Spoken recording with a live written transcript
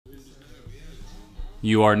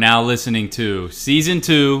You are now listening to Season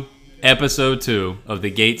 2, Episode 2 of the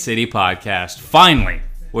Gate City Podcast. Finally,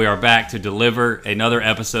 we are back to deliver another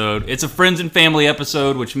episode. It's a friends and family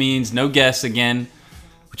episode, which means no guests again.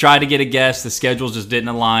 We tried to get a guest. The schedules just didn't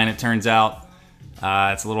align, it turns out.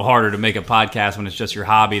 It's a little harder to make a podcast when it's just your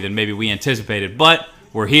hobby than maybe we anticipated. But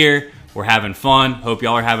we're here. We're having fun. Hope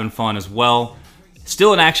y'all are having fun as well.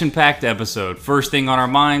 Still an action-packed episode. First thing on our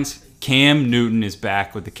minds, Cam Newton is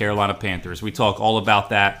back with the Carolina Panthers. We talk all about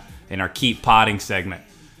that in our Keep Potting segment.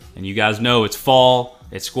 And you guys know it's fall,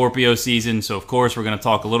 it's Scorpio season, so of course we're going to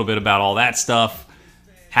talk a little bit about all that stuff.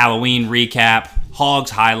 Halloween recap, Hogs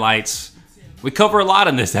highlights. We cover a lot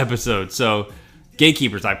in this episode, so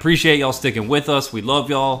Gatekeepers, I appreciate y'all sticking with us. We love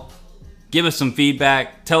y'all. Give us some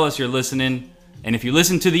feedback. Tell us you're listening. And if you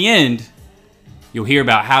listen to the end, you'll hear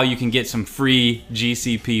about how you can get some free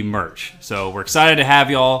GCP merch. So we're excited to have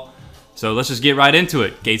y'all. So let's just get right into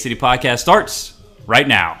it. Gate City Podcast starts right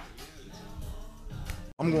now.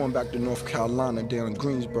 I'm going back to North Carolina, down in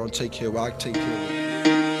Greensboro, take care of what I take care of.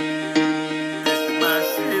 My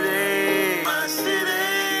city.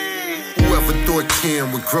 Whoever thought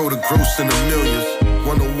Cam would grow to gross in the millions.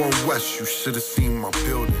 101 West, you should have seen my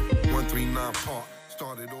building. 139 Park,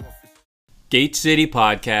 started off. Gate City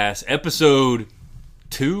Podcast, Episode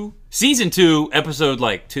 2? Season 2, Episode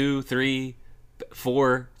like 2, 3,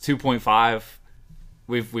 4, 2.5.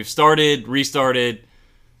 We've started, restarted.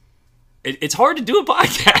 It's hard to do a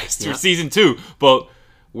podcast for Season 2, but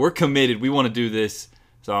we're committed. We want to do this.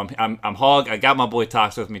 So I'm Hog. I got my boy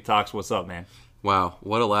Tox with me. Tox, what's up, man? Wow,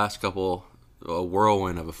 what a last couple, a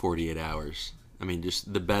whirlwind of a 48 hours. I mean,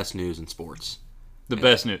 just the best news in sports. The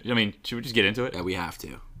best news. I mean, should we just get into it? Yeah, we have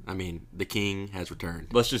to. I mean, the king has returned.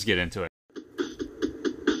 Let's just get into it.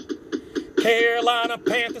 Carolina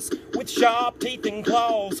Panthers with sharp teeth and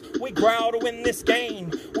claws. We growl to win this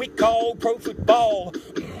game. We call pro football.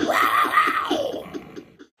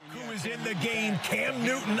 Who is in the game? Cam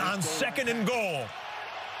Newton on 2nd and goal.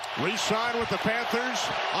 Re-signed with the Panthers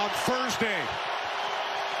on Thursday.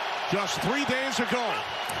 Just 3 days ago.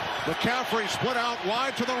 McCaffrey split out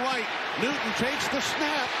wide to the right. Newton takes the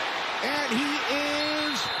snap, and he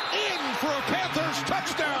is in for a Panthers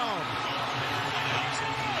touchdown.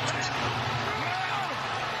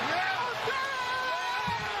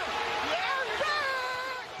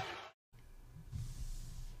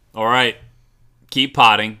 All right, Keep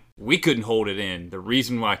Potting. We couldn't hold it in. The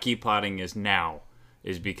reason why Keep Potting is now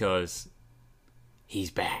is because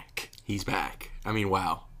he's back. He's back. I mean,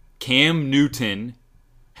 wow. Cam Newton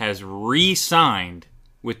has re-signed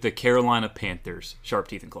with the Carolina Panthers. Sharp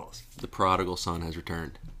teeth and claws. The prodigal son has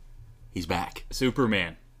returned. He's back.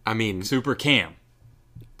 Superman. I mean, Super Cam.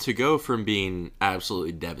 to go from being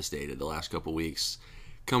absolutely devastated the last couple weeks,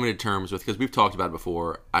 coming to terms with, because we've talked about it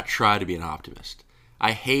before, I try to be an optimist.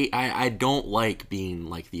 I don't like being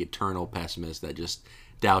like the eternal pessimist that just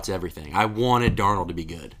doubts everything. I wanted Darnold to be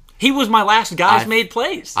good. He was my last guy's made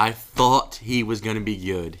plays. I thought he was going to be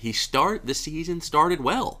good. The season started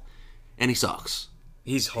well, and he sucks.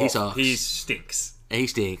 He sucks. He stinks. He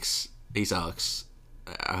stinks. He sucks.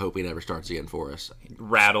 I hope he never starts again for us.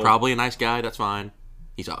 Rattled. Probably a nice guy. That's fine.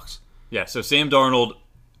 He sucks. Yeah, so Sam Darnold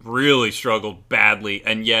really struggled badly.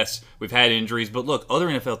 And yes, we've had injuries. But look, other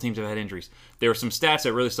NFL teams have had injuries. There were some stats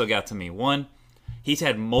that really stuck out to me. One, he's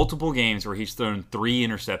had multiple games where he's thrown 3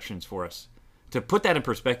 interceptions for us. To put that in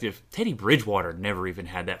perspective, Teddy Bridgewater never even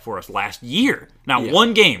had that for us last year. Not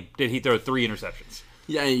one game did he throw 3 interceptions.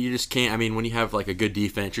 Yeah, you just can't. I mean, when you have like a good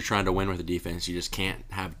defense, you're trying to win with a defense, you just can't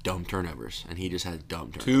have dumb turnovers. And he just had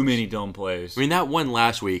dumb turnovers. Too many dumb plays. I mean, that one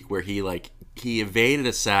last week where he evaded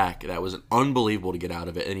a sack that was unbelievable to get out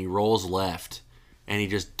of it, and he rolls left, and he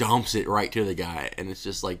just dumps it right to the guy, and it's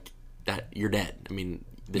just like that. You're dead. I mean,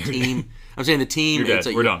 the team. I'm saying the team. You're it's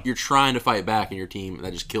dead. like We're done. You're trying to fight back, and your team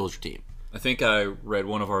that just kills your team. I think I read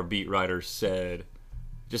one of our beat writers said,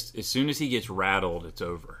 just as soon as he gets rattled, it's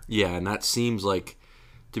over. Yeah, and that seems like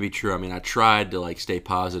to be true. I mean, I tried to like stay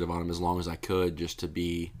positive on him as long as I could, just to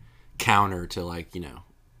be counter to like the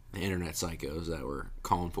internet psychos that were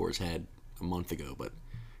calling for his head a month ago. But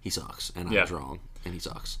he sucks, and I was wrong, and he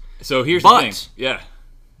sucks. So here's the thing. Yeah,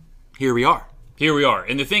 here we are. Here we are.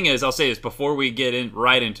 And the thing is, I'll say this before we get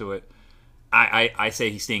right into it. I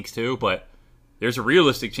say he stinks too, but there's a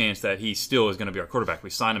realistic chance that he still is going to be our quarterback. We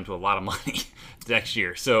signed him to a lot of money next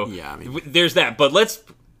year. So yeah, I mean, there's that. But let's,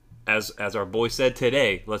 as our boy said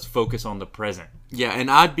today, let's focus on the present. Yeah, and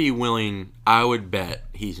I'd be willing, I would bet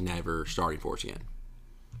he's never starting for us again.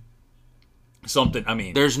 Something, I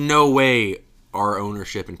mean. There's no way our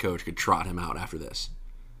ownership and coach could trot him out after this.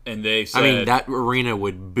 And they said, I mean, that arena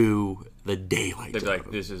would boo the daylight. They'd be like,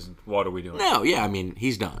 what are we doing? No, yeah, I mean,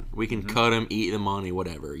 he's done. We can cut him, eat the money,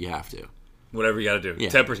 whatever. You have to. Whatever you got to do. Yeah.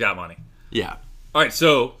 Tepper's got money. Yeah. All right,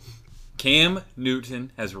 so Cam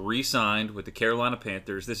Newton has re-signed with the Carolina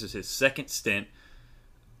Panthers. This is his second stint.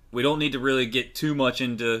 We don't need to really get too much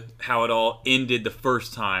into how it all ended the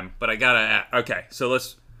first time, but I got to... Okay, so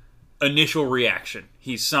let's... Initial reaction.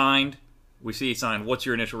 He's signed. We see he signed. What's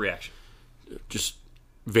your initial reaction? Just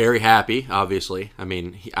very happy, obviously. I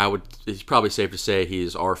mean, it's probably safe to say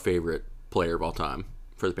he's our favorite player of all time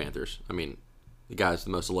for the Panthers. I mean, the guy's the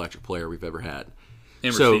most electric player we've ever had.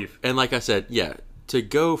 And receive. And like I said, yeah, to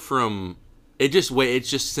go from... It's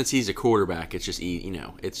just since he's a quarterback, it's just,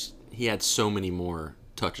 he had so many more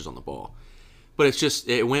touches on the ball. But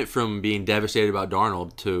it went from being devastated about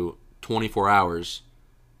Darnold to 24 hours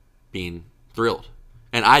being thrilled.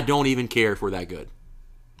 And I don't even care if we're that good.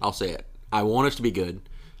 I'll say it. I want us to be good.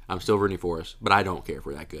 I'm still rooting for us, but I don't care if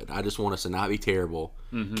we're that good. I just want us to not be terrible,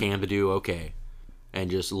 Cam to do okay,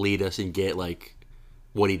 and just lead us and get, like,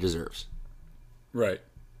 what he deserves. Right.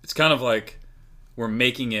 It's kind of like we're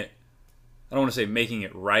making it... I don't want to say making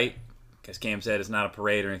it right, because Cam said it's not a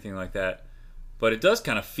parade or anything like that. But it does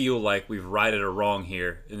kind of feel like we've righted a wrong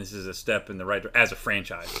here, and this is a step in the right direction as a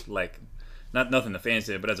franchise. Like, nothing the fans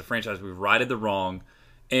did, but as a franchise, we've righted the wrong.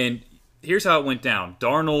 And here's how it went down.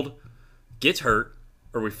 Darnold gets hurt,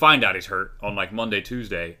 or we find out he's hurt on like Monday,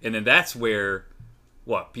 Tuesday, and then that's where,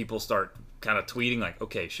 people start kind of tweeting like,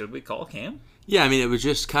 okay, should we call Cam? Yeah, I mean, it was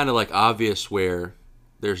just kind of like obvious where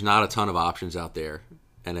there's not a ton of options out there,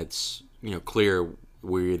 and it's, clear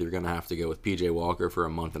we're either going to have to go with P.J. Walker for a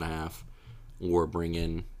month and a half or bring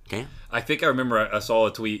in Cam. I think I remember I saw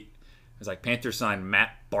a tweet. It was like Panthers signed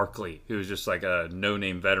Matt Barkley, who was just like a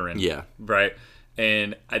no-name veteran. Yeah. Right?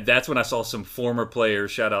 And that's when I saw some former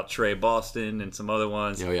players, shout out Trey Boston and some other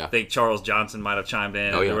ones. Oh, yeah. I think Charles Johnson might have chimed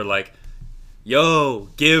in. Oh, and yeah. They were like, yo,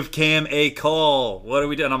 give Cam a call. What are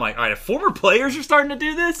we doing? I'm like, all right, if former players are starting to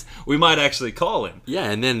do this, we might actually call him.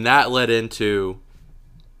 Yeah, and then that led into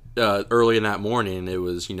early in that morning, it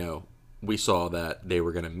was, we saw that they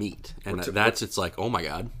were going to meet. And it's like, oh my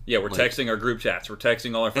God. Yeah, we're texting our group chats. We're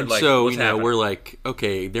texting all our friends. And like, so, what's happening? we're like,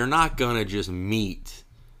 okay, they're not going to just meet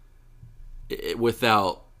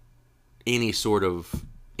without any sort of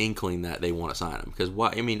inkling that they want to sign him. Because,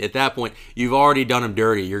 at that point, you've already done him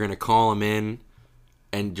dirty. You're going to call him in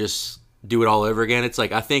and just do it all over again. It's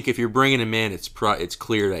like, I think if you're bringing him in, it's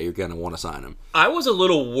clear that you're going to want to sign him. I was a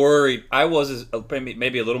little worried. I was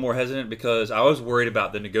maybe a little more hesitant because I was worried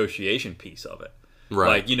about the negotiation piece of it.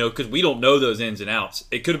 Right. Like, because we don't know those ins and outs.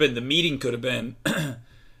 It could have been, the meeting could have been,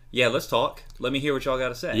 yeah, let's talk. Let me hear what y'all got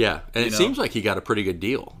to say. Yeah, and it seems like he got a pretty good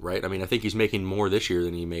deal, right? I mean, I think he's making more this year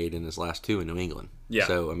than he made in his last two in New England. Yeah.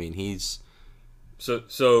 So, I mean, he's...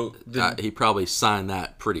 he probably signed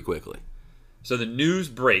that pretty quickly. So the news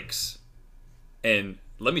breaks, and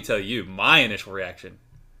let me tell you, my initial reaction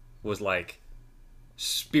was like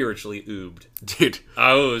spiritually oobed. Dude.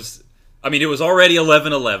 It was already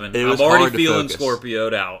 11-11. It was I'm already hard to feeling focus.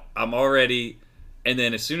 Scorpioed out. And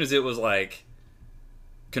then as soon as it was like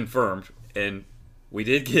confirmed, and we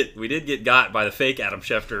did get got by the fake Adam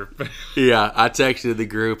Schefter. Yeah, I texted the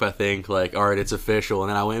group, I think, like, all right, it's official. And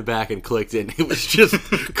then I went back and clicked it, and it was just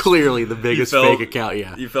clearly the biggest fake account,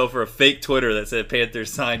 yeah. You fell for a fake Twitter that said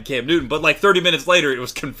Panthers signed Cam Newton, but like 30 minutes later, it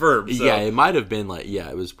was confirmed. So. Yeah, it might have been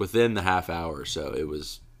it was within the half hour, so it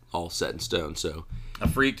was all set in stone, so... I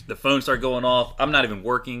freaked. The phone started going off. I'm not even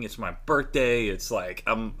working. It's my birthday. It's like,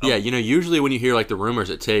 I'm usually when you hear, like, the rumors,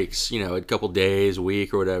 it takes, a couple days, a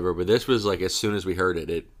week, or whatever, but this was, like, as soon as we heard it,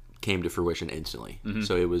 it came to fruition instantly. Mm-hmm.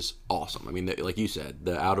 So it was awesome. I mean, like you said,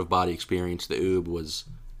 the out-of-body experience, the oob, was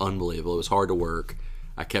unbelievable. It was hard to work.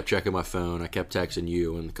 I kept checking my phone. I kept texting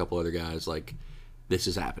you and a couple other guys, like, this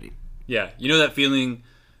is happening. Yeah. You know that feeling,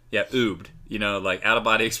 oobed, like,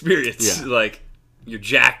 out-of-body experience. Yeah. Like, you're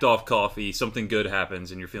jacked off coffee, something good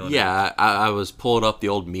happens, and you're feeling... Yeah, I was pulling up the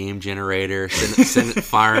old meme generator,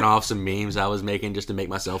 firing off some memes I was making just to make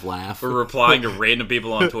myself laugh. Or replying to random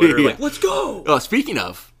people on Twitter, like, let's go! Speaking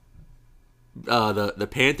of, the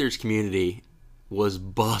Panthers community was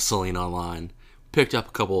bustling online. Picked up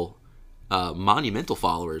a couple monumental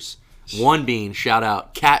followers. One being, shout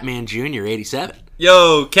out, Catman Jr. 87.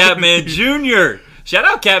 Yo, Catman Jr.! Shout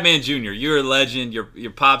out Catman Jr. You're a legend.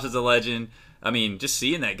 Your pops is a legend. I mean, just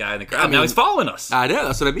seeing that guy in the crowd. Now he's following us. I know.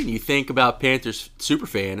 That's what I mean. You think about Panthers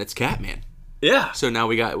superfan, it's Catman. Yeah. So now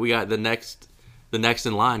we got the next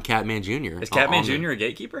in line, Catman Jr. Is Catman Jr. a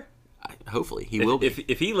gatekeeper? Hopefully, he will be.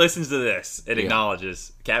 If he listens to this and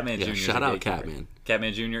acknowledges Catman Jr. Shout out Catman.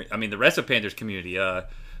 Catman Jr. I mean, the rest of Panthers community.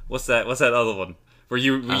 What's that other one? where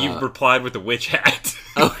you replied with the witch hat.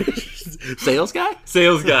 Oh, sales guy?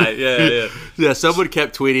 Sales guy, yeah. Yeah, someone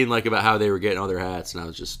kept tweeting like about how they were getting all their hats, and I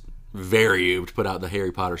was just very to put out the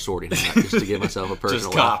Harry Potter sorting hat just to give myself a personal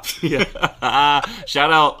Just copped. Yeah.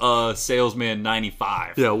 Shout out Salesman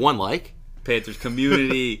 95. Yeah, one like. Panthers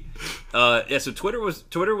community. So Twitter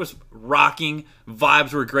was rocking.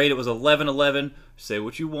 Vibes were great. It was 11-11. Say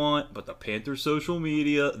what you want, but the Panthers social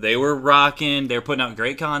media, they were rocking. They were putting out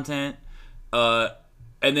great content.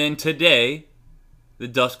 And then today, the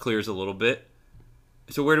dust clears a little bit.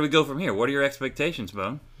 So where do we go from here? What are your expectations,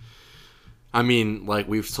 Bone? I mean, like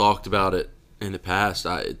we've talked about it in the past,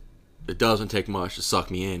 it doesn't take much to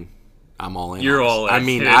suck me in. I'm all in. You're all in. I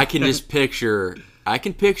mean, I can just picture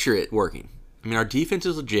it working. I mean, our defense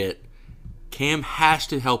is legit. Cam has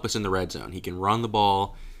to help us in the red zone. He can run the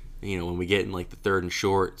ball. You know, when we get in like the third and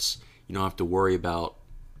shorts, you don't have to worry about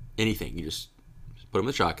anything. You just put him in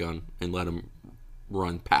the shotgun and let him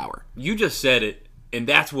run power. You just said it, and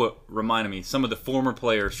that's what reminded me. Some of the former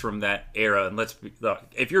players from that era, and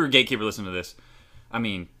if you're a gatekeeper listening to this, I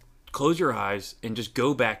mean, close your eyes and just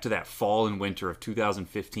go back to that fall and winter of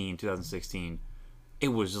 2015, 2016. It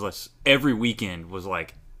was just, every weekend was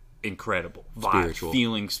like incredible. Vibe,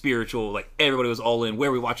 feeling, spiritual. Like everybody was all in. Where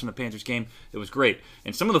are we watching the Panthers game? It was great.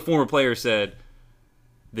 And some of the former players said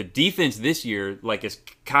the defense this year is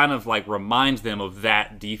kind of like reminds them of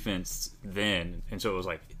that defense then. And so it was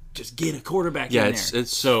like, just get a quarterback in there. Yeah,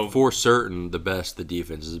 it's so for certain the best the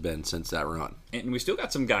defense has been since that run. And we still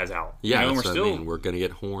got some guys out. Yeah, that's what I mean. We're going to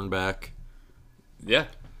get Horn back. Yeah.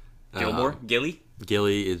 Gilmore, Gilly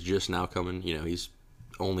is just now coming. You know, he's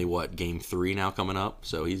only game 3 now coming up,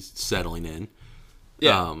 so he's settling in.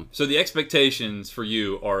 Yeah. So the expectations for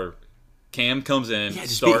you are Cam comes in,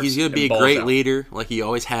 he's going to be a great leader like he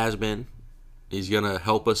always has been. He's going to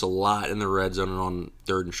help us a lot in the red zone and on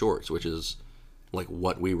third and shorts, which is like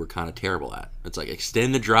what we were kind of terrible at. It's like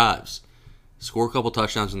extend the drives, score a couple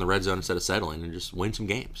touchdowns in the red zone instead of settling, and just win some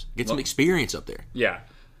games. Get some experience up there. Yeah.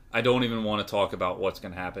 I don't even want to talk about what's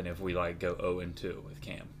going to happen if we go 0-2 with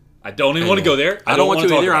Cam. I don't even want to go there. I don't want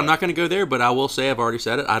to either. I'm not going to go there, but I will say, I've already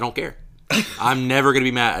said it, I don't care. I'm never going to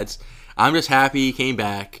be mad. I'm just happy he came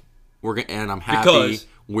back. And I'm happy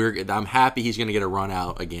I'm happy he's going to get a run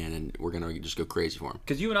out again, and we're going to just go crazy for him.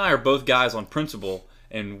 Because you and I are both guys on principle,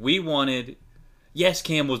 and we wanted. Yes,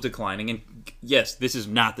 Cam was declining, and yes, this is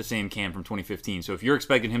not the same Cam from 2015. So if you're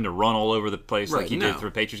expecting him to run all over the place like he did for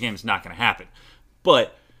the Patriots game, it's not going to happen.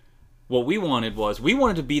 But what we wanted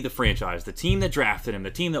to be the franchise, the team that drafted him,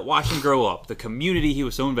 the team that watched him grow up, the community he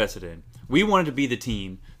was so invested in. We wanted to be the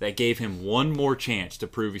team that gave him one more chance to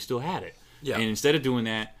prove he still had it. Yeah. And instead of doing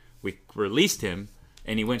that, we released him,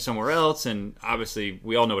 and he went somewhere else, and obviously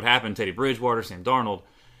we all know what happened, Teddy Bridgewater, Sam Darnold.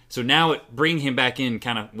 So now bringing him back in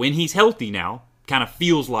kind of when he's healthy now, kind of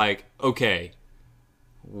feels like, okay,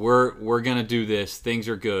 we're going to do this. Things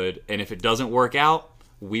are good. And if it doesn't work out,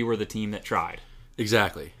 we were the team that tried.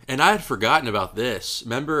 Exactly. And I had forgotten about this.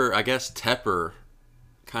 Remember, I guess Tepper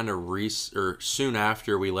kind of soon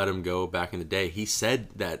after we let him go back in the day, he said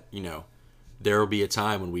that, there will be a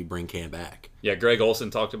time when we bring Cam back. Yeah, Greg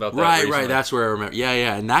Olsen talked about that Right. That's where I remember.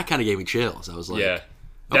 Yeah. And that kind of gave me chills. I was like, yeah.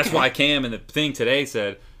 That's why Cam in the thing today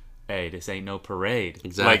said, hey, this ain't no parade.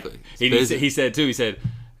 Exactly. He said, it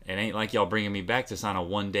ain't like y'all bringing me back to sign a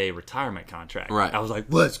one-day retirement contract. Right. I was like,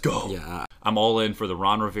 let's go. Yeah. I'm all in for the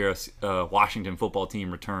Ron Rivera Washington football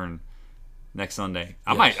team return next Sunday.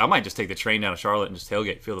 I might just take the train down to Charlotte and just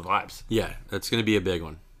tailgate, feel the vibes. Yeah, that's going to be a big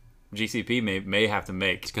one. GCP may have to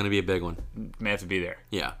make. It's going to be a big one. May have to be there.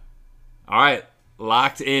 Yeah. All right.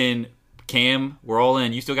 Locked in. Cam, we're all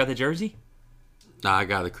in. You still got the jersey? Nah, I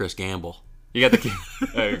got the Chris Gamble. You got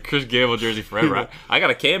the Chris Gamble jersey forever. I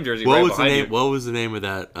got a Cam jersey What was the name of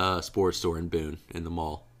that sports store in Boone in the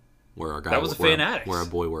mall where our guy that was a Fanatics where our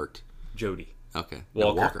boy worked? Jody. Okay.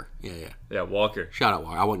 Walker. Yeah, Walker. Shout out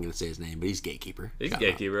Walker. I wasn't going to say his name, but he's gatekeeper. He's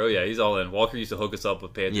gatekeeper. Oh, yeah, he's all in. Walker used to hook us up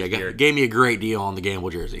with Panthers gear. Gave me a great deal on the Gamble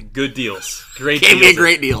jersey. Good deals. Gave me a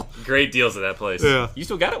great deal. Great deals at that place. Yeah. You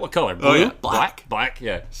still got it? What color? Blue? Oh, yeah. Black,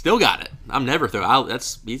 yeah. Still got it. I'm never throwing.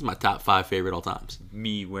 He's my top 5 favorite all times.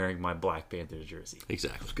 Me wearing my Black Panthers jersey.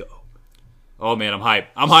 Exactly. Let's go. Oh, man, I'm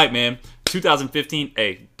hyped, man. 2015,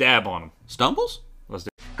 hey, dab on him. Stumbles? Let's do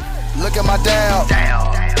it. Look at my down.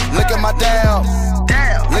 Look at my down.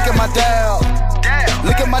 Look at my down.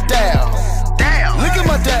 Look at my down. Look at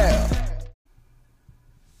my down.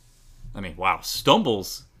 I mean, wow.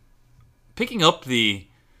 Stumbles. Picking up the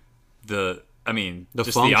I mean, The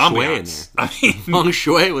just feng the shui in ambiance. there. I mean, Feng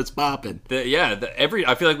Shui was popping.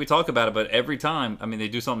 I feel like we talk about it, but every time, I mean, they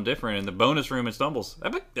do something different. And the bonus room in Stumbles,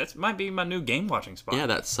 that might be my new game watching spot. Yeah,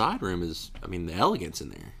 that side room is, I mean, the elegance in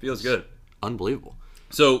there. Feels good. Unbelievable.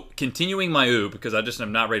 So, continuing my ooh, because I just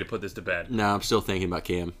am not ready to put this to bed. No, I'm still thinking about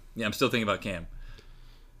Cam. Yeah, I'm still thinking about Cam.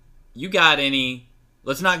 You got any,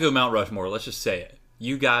 let's not go Mount Rushmore, let's just say it.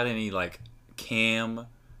 You got any, like, Cam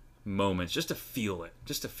moments, just to feel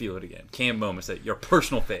it again. Cam moments that your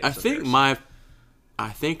personal favorite. I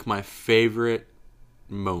think my favorite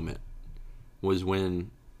moment was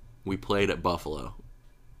when we played at Buffalo.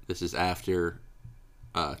 This is after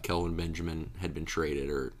Kelvin Benjamin had been traded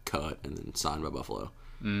or cut and then signed by Buffalo.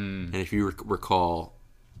 And if you recall,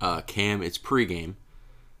 Cam, it's pregame,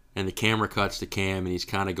 and the camera cuts to Cam, and he's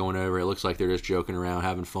kind of going over. It looks like they're just joking around,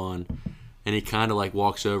 having fun. And he kind of like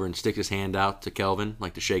walks over and sticks his hand out to Kelvin,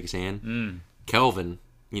 like to shake his hand. Kelvin,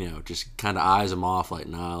 just kind of eyes him off, like,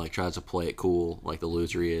 nah, like tries to play it cool, like the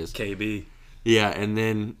loser he is. KB. Yeah, and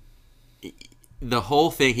then the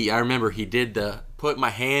whole thing, I remember he did put my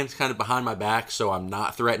hands kind of behind my back so I'm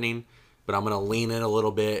not threatening, but I'm going to lean in a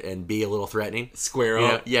little bit and be a little threatening. Square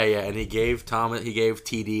up. Yeah, and he gave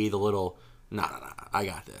TD the little, no, I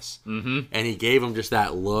got this. Mm-hmm. And he gave him just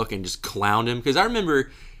that look and just clowned him. Because I remember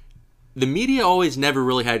the media always never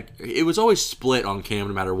really it was always split on Cam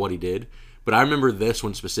no matter what he did. But I remember this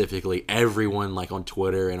one specifically. Everyone, like on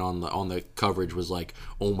Twitter and on the coverage, was like,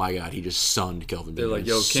 "Oh my God, he just sunned Kelvin." They're like,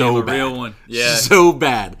 "Yo, Cam, so the bad. real one." Yeah, so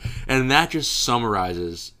bad. And that just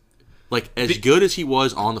summarizes, like, as good as he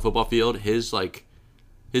was on the football field, his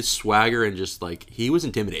swagger and just like he was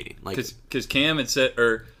intimidating. Like, because Cam had said,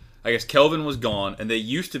 or I guess Kelvin was gone, and they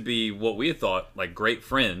used to be what we had thought like great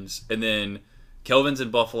friends, and then Kelvin's in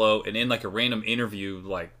Buffalo, and in like a random interview,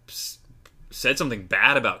 like said something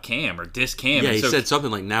bad about Cam or diss Cam. Yeah, he said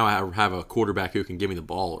something like, "Now I have a quarterback who can give me the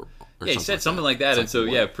ball," or yeah, he said something like that. And so,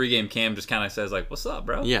 yeah, pregame Cam just kind of says like, "What's up,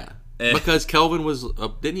 bro?" Yeah, because Kelvin was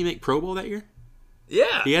didn't he make Pro Bowl that year?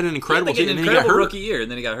 Yeah, he had an incredible season, and then he got hurt. Rookie year,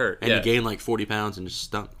 and then he got hurt, and he gained like 40 pounds and just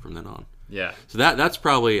stunk from then on. Yeah, so that's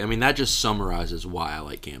probably, I mean, that just summarizes why I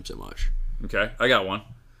like Cam so much. Okay, I got one.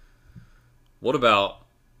 What about?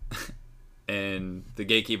 And the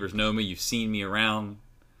gatekeepers know me. You've seen me around.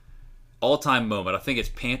 All-time moment. I think it's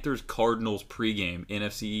Panthers-Cardinals pregame,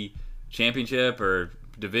 NFC Championship or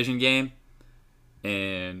division game.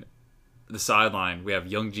 And the sideline, we have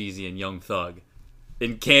Young Jeezy and Young Thug.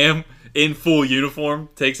 And Cam, in full uniform,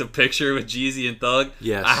 takes a picture with Jeezy and Thug.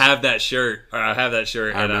 Yes. I have that shirt. I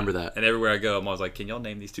remember that. And everywhere I go, I'm always like, can y'all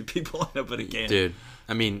name these two people? Nobody can. Dude,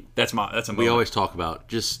 I mean, that's a moment. We always talk about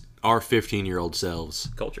just our 15-year-old selves.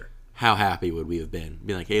 Culture. How happy would we have been?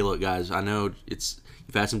 Be like, hey, look, guys, I know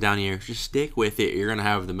you've had some down years. Just stick with it. You're going to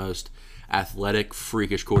have the most athletic,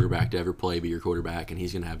 freakish quarterback to ever play be your quarterback, and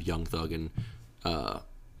he's going to have Young Thug and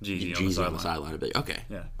Jeezy on the sideline. Be like, okay,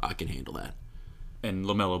 yeah, I can handle that. And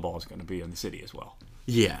LaMelo Ball is going to be in the city as well.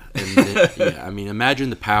 Yeah. And yeah, I mean, imagine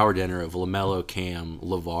the power dinner of LaMelo, Cam,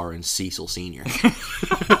 LeVar, and Cecil Sr.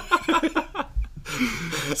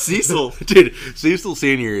 Cecil. Dude, Cecil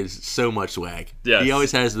Sr. is so much swag. Yes. He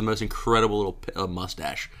always has the most incredible little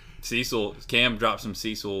mustache. Cam dropped some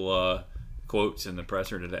Cecil quotes in the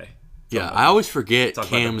presser today. Yeah, I always forget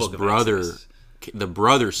Cam's brother, the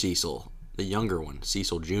brother Cecil, the younger one,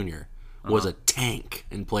 Cecil Jr., was a tank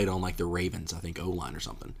and played on like the Ravens, I think O-line or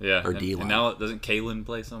something. Yeah. Or D-line. And now doesn't Kalen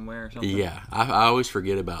play somewhere or something? Yeah. I always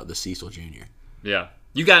forget about the Cecil Jr. Yeah.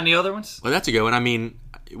 You got any other ones? Well, that's a good one. I mean,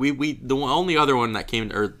 the only other one that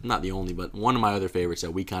came, or not the only, but one of my other favorites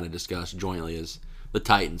that we kind of discussed jointly is the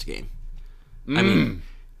Titans game. I mean,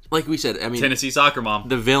 like we said, Tennessee soccer mom.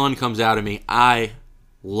 The villain comes out of me. I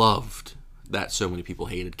loved that so many people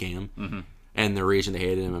hated Cam. Mm-hmm. And the reason they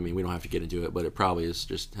hated him, I mean, we don't have to get into it, but it probably has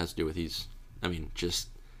to do with just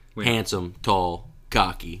handsome, tall,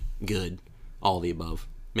 cocky, good, all the above.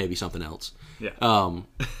 Maybe something else. Yeah.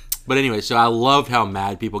 But anyway, so I loved how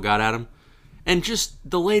mad people got at him. And just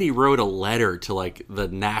the lady wrote a letter to like the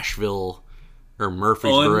Nashville or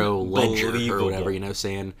Murfreesboro Ledger or whatever,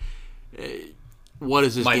 saying, what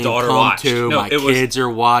does this game come to? No, my kids are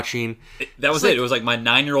watching. That was it. It was like my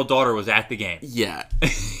 9-year-old daughter was at the game. Yeah.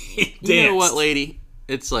 You know what, lady?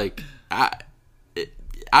 It's like, I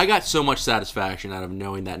got so much satisfaction out of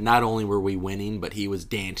knowing that not only were we winning, but he was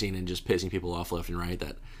dancing and just pissing people off left and right,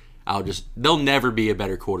 that they'll never be a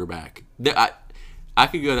better quarterback. I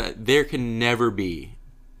could go that there can never be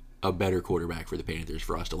a better quarterback for the Panthers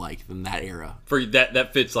for us to like than that era. For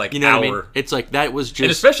that fits like what I mean? It's like that was just,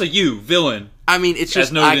 and especially you, villain. I mean, it's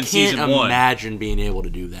just I can't imagine being able to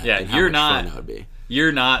do that. Yeah, and how much fun that would be.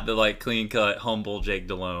 You're not the like clean cut, humble Jake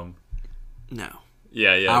Delhomme. No.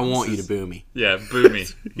 Yeah, yeah. I want you to boo me. Yeah, boo me.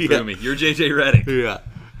 Boo me. You're JJ Redick. Yeah.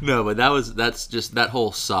 No, but that's just that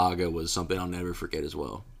whole saga was something I'll never forget as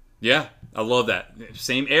well. Yeah, I love that.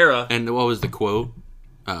 Same era. And what was the quote?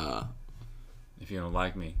 If you don't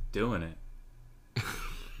like me doing it,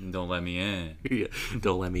 don't let me in. Yeah,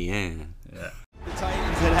 don't let me in. Yeah. The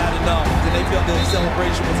Titans had enough, and they felt the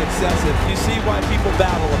celebration was excessive. You see why people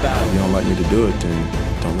battle about it. If you don't like me to do it,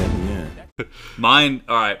 then don't let me in. Mine.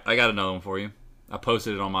 All right, I got another one for you. I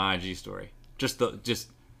posted it on my IG story. Just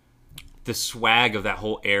the swag of that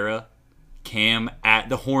whole era. Cam at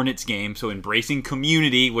the Hornets game, so embracing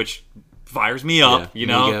community, which fires me up. You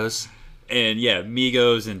know. Migos. And yeah,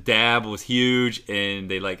 Migos and Dab was huge, and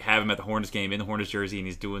they like have him at the Hornets game in the Hornets jersey, and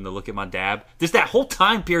he's doing the look at my dab. Just that whole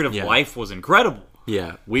time period of life was incredible.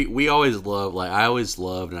 Yeah, we always loved, like I always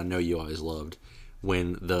loved, and I know you always loved,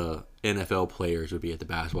 when the NFL players would be at the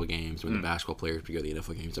basketball games, when the basketball players would go to the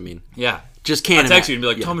NFL games. I mean, yeah, just can't. I'd text you and be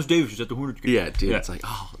like, Thomas Davis is at the Hornets game. Yeah, dude, it's like,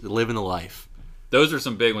 oh, living the life. Those are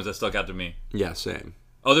some big ones that stuck out to me. Yeah, same.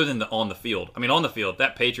 Other than on the field. I mean, on the field,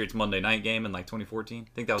 that Patriots Monday night game in like 2014.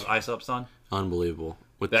 I think that was Ice Up, son. Unbelievable.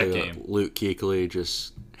 With that game. Luke Kuechly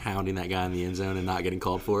just hounding that guy in the end zone and not getting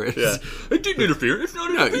called for it. Yeah. It didn't interfere. It's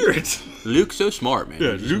not interference. Luke's so smart, man.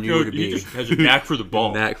 Yeah, Luke he just has a knack for the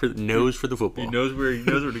ball. Nose for the football. He knows where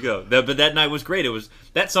to go. But that night was great.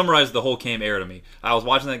 That summarized the whole Cam era to me. I was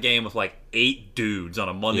watching that game with like 8 dudes on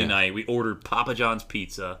a Monday night. We ordered Papa John's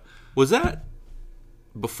pizza. Was that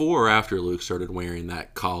before or after Luke started wearing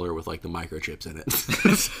that collar with like the microchips in it?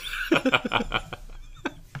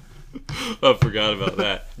 I forgot about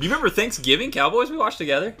that. Do you remember Thanksgiving Cowboys we watched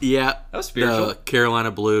together? Yeah. That was spiritual. The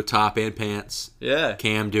Carolina blue top and pants. Yeah.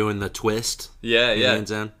 Cam doing the twist. Yeah, in the end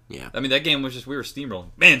zone. Yeah. I mean, that game was just, we were steamrolling.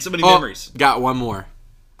 Man, so many memories. Got one more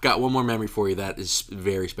memory for you that is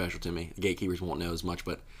very special to me. The gatekeepers won't know as much,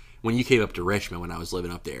 but when you came up to Richmond when I was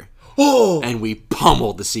living up there. Oh! And we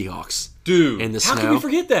pummeled the Seahawks. Dude. In the how snow. can we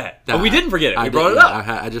forget that? We didn't forget it. We brought it up.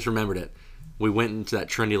 I just remembered it. We went into that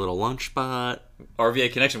trendy little lunch spot.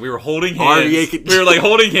 RVA Connection. We were holding hands. We were like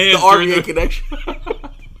holding hands. The RVA Connection.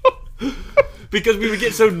 Because we would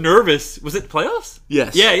get so nervous. Was it playoffs?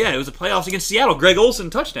 Yes. Yeah. It was the playoffs against Seattle. Greg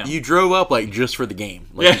Olsen touchdown. You drove up like just for the game.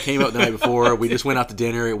 Like you came up the night before. We just went out to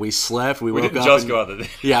dinner. We slept. We woke didn't up. Just go out to dinner.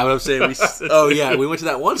 Yeah, what I'm saying. We went to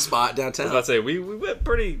that one spot downtown. I was about to say we went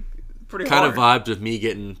pretty kind hard. Of vibes with me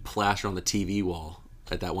getting plastered on the TV wall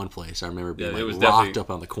at that one place. I remember being it was locked up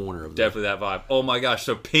on the corner of definitely that vibe. Oh my gosh!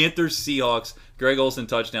 So Panthers Seahawks, Greg Olsen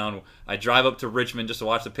touchdown. I drive up to Richmond just to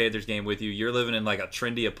watch the Panthers game with you. You're living in like a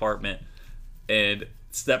trendy apartment, and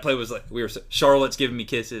that play was like Charlotte's giving me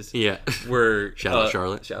kisses. Yeah, we're shout out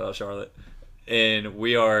Charlotte. Shout out Charlotte, and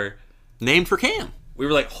we are named for Cam. We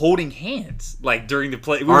were like holding hands like during the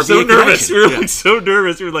play. We were were so nervous. We were like so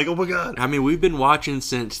nervous. We were like, oh my god. I mean, we've been watching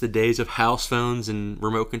since the days of house phones and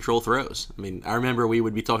remote control throws. I mean, I remember we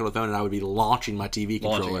would be talking on the phone and I would be launching my TV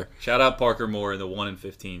controller. Shout out Parker Moore in the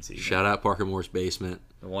 1-15 season. Shout out Parker Moore's basement.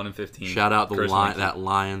 The 1-15. Shout out that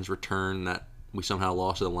Lions return that we somehow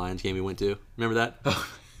lost to the Lions game we went to. Remember that?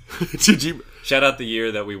 Did you? Shout out the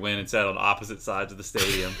year that we went and sat on opposite sides of the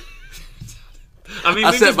stadium. I mean,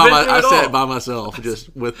 I sat by myself, just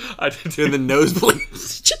in the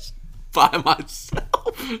nosebleeds, just by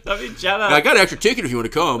myself. I mean, shout out. I got an extra ticket if you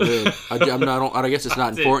want to come. But I guess it's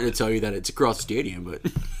not important to tell you that it's across the stadium, but.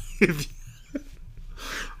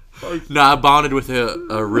 No, I bonded with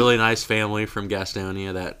a really nice family from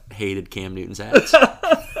Gastonia that hated Cam Newton's hats.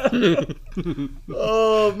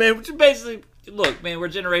 Oh man, which basically. Look, man, we're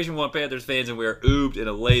Generation 1 Panthers fans, and we're ooped and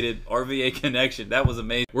elated. RVA Connection. That was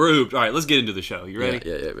amazing. We're ooped. All right, let's get into the show. You ready?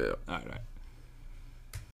 Yeah. All right.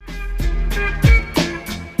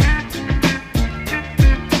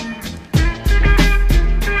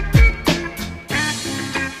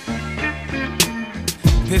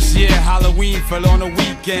 This year, Halloween fell on a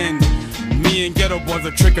weekend. Me and Ghetto Boys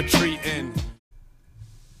are trick-or-treating.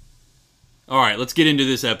 All right, let's get into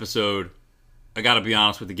this episode. I got to be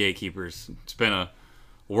honest with the gatekeepers. It's been a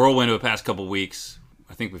whirlwind of the past couple weeks.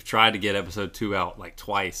 I think we've tried to get episode 2 out like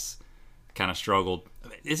twice. Kind of struggled.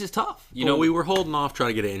 This is tough. You know, we were holding off trying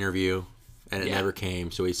to get an interview, and it never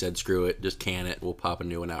came. So we said, screw it, just can it. We'll pop a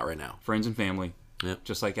new one out right now. Friends and family. Yep.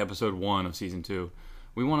 Just like episode 1 of season 2.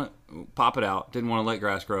 We want to pop it out. Didn't want to let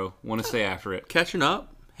grass grow. Want to stay after it. Catching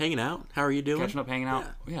up, hanging out. How are you doing? Catching up, hanging out.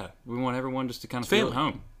 Yeah. We want everyone just to kind of feel at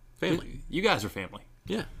home. Family. You guys are family.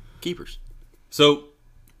 Yeah. Keepers. So,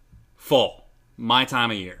 fall. My time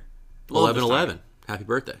of year. 11/11. Happy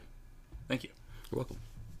birthday. Thank you. You're welcome.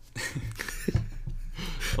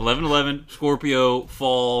 11/11, Scorpio,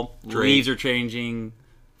 fall, leaves are changing,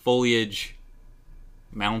 foliage,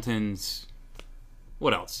 mountains,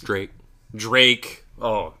 What else? Drake.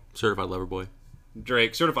 Oh, Certified Lover Boy.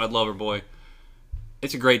 Drake. Certified Lover Boy.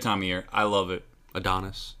 It's a great time of year. I love it.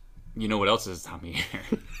 Adonis. You know what else is this time of year?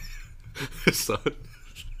 Son.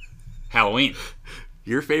 Halloween.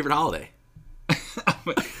 Your favorite holiday?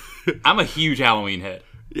 I'm a huge Halloween head.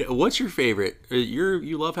 Yeah. What's your favorite?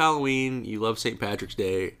 You love Halloween. You love St. Patrick's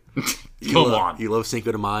Day. Come on. You love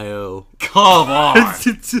Cinco de Mayo. Come on.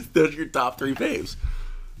 Those are your top 3 faves.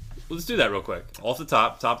 Let's do that real quick. Off the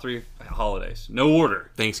top 3 holidays. No order.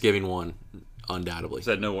 Thanksgiving won, undoubtedly.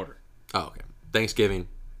 Said no order. Oh, okay. Thanksgiving.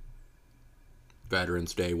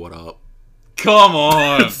 Veterans Day, what up? Come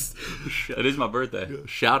on. It is my birthday.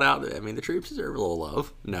 Shout out. I mean, the troops deserve a little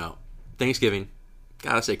love. No. Thanksgiving.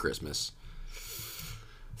 Gotta say Christmas.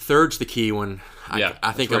 Third's the key one. Yeah,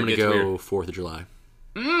 I think I'm going to go 4th of July.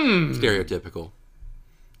 Stereotypical.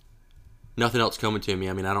 Nothing else coming to me.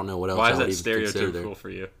 I mean, I don't know what else. Why is I would that even consider stereotypical there. for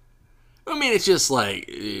you? I mean, it's just like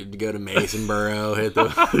go to Masonboro, hit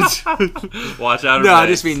the. Watch out! No, I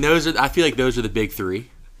just mean those are. I feel like those are the big 3.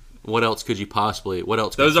 What else could you possibly? What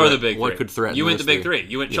else? Those are the big 3. What could threaten? You went those the big 3.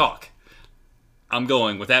 You went chalk. I'm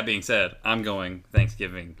going. With that being said, I'm going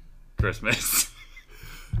Thanksgiving, Christmas.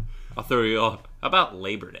 I'll throw you off. How about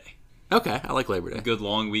Labor Day? Okay, I like Labor Day. A good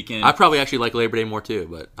long weekend. I probably actually like Labor Day more too,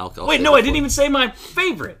 but I'll wait. No, I didn't even say my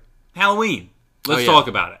favorite. Halloween. Let's talk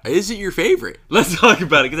about it. Is it your favorite? Let's talk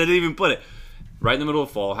about it because I didn't even put it right in the middle of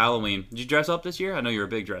fall. Halloween. Did you dress up this year? I know you're a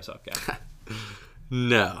big dress up guy.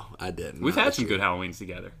 No, I didn't. We've had some good Halloweens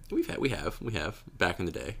together. We have back in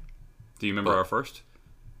the day. Do you remember our first?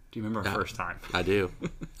 Do you remember our first time? I do.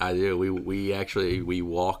 We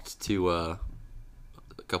walked to a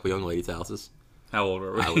couple young ladies' houses. How old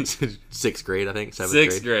were we? I was 6th grade, I think.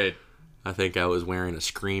 6th grade. I think I was wearing a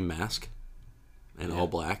Scream mask and all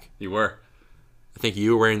black. You were. I think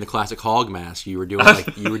you were wearing the classic hog mask. You were doing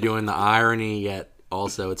the irony, yet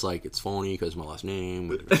also it's like it's phony because my last name.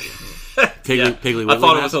 Piggly Wiggly. I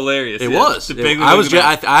thought mask. it was hilarious. It was.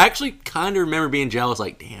 I actually kind of remember being jealous.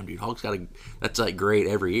 Like, damn, dude, Hog's got that's like great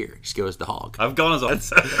every year. Just go as the Hog. I've gone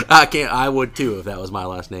as a. I would too if that was my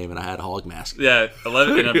last name and I had a Hog mask. Yeah,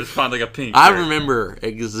 11, and I'm just find like a pink. I remember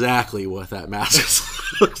exactly what that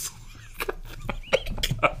mask looks like.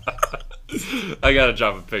 I gotta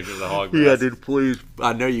drop a picture of the Hog mask. Yeah, dude, please.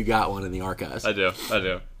 I know you got one in the archives. I do.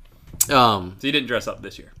 So you didn't dress up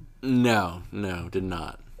this year? No, did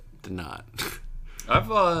not.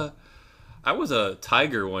 I was a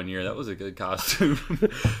tiger one year. That was a good costume.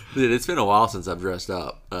 Dude, it's been a while since I've dressed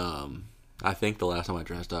up. I think the last time I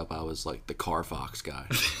dressed up, I was like the Car Fox guy.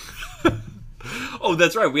 Oh,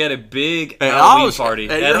 that's right. We had a big Halloween party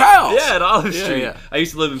at your house. Yeah, at Olive Street. Yeah. I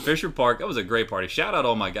used to live in Fisher Park. That was a great party. Shout out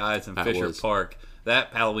all my guys in Fisher Park. That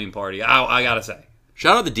Halloween party, I gotta say.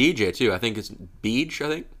 Shout out the DJ too. I think it's Beach. I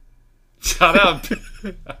think. Shout out.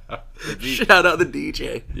 Shout out the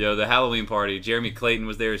DJ. Yo, the Halloween party. Jeremy Clayton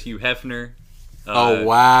was there as Hugh Hefner. Oh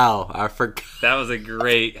wow, I forgot. That was a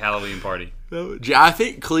great Halloween party. I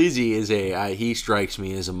think Cleasy is he strikes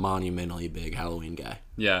me as a monumentally big Halloween guy.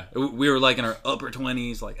 Yeah, we were like in our upper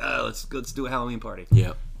 20s, like, let's do a Halloween party.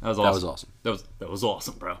 Yep, that was awesome. That was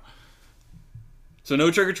awesome, bro. So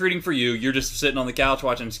no trick or treating for you. You're just sitting on the couch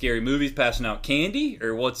watching scary movies, passing out candy,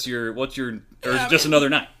 or what's your or is it just another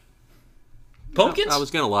night? Pumpkins? I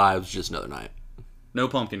was gonna lie, it was just another night. No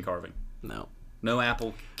pumpkin carving. No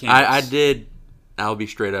apple candy. I'll be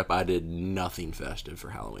straight up. I did nothing festive for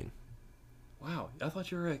Halloween. Wow, I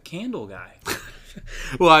thought you were a candle guy.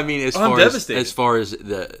 Well, I mean, as far as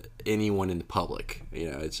anyone in the public,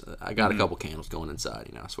 I got a couple candles going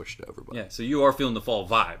inside. I switched it over. But. Yeah, so you are feeling the fall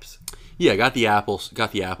vibes. Yeah, got the apple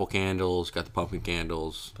candles, got the pumpkin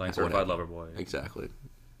candles. Playing Certified Lover Boy. Exactly.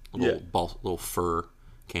 Little fir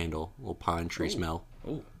candle, little pine tree smell.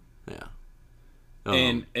 Oh, yeah.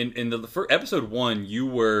 And in the first episode 1, you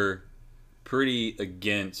were pretty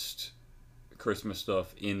against Christmas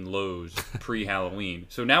stuff in Lowe's pre-Halloween.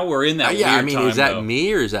 So now we're in that weird time, is that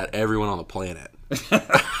me or is that everyone on the planet?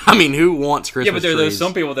 I mean, who wants Christmas trees? Yeah, but there's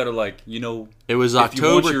some people that are like, it was if October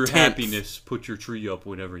you want your 10th. happiness, put your tree up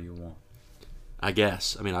whenever you want. I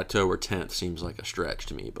guess. I mean, October 10th seems like a stretch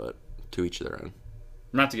to me, but to each their own.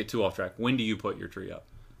 Not to get too off track, when do you put your tree up?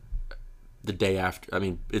 The day after. I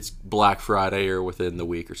mean, it's Black Friday or within the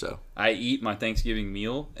week or so. I eat my Thanksgiving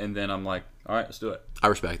meal, and then I'm like, all right, let's do it. I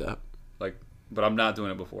respect that. But I'm not doing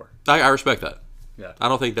it before. I respect that. Yeah. I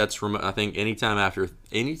don't think that's remote. I think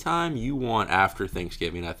anytime you want after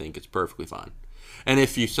Thanksgiving, I think it's perfectly fine. And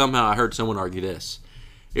if you somehow, I heard someone argue this,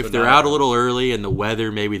 if they're out a little early and the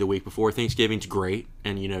weather maybe the week before Thanksgiving's great,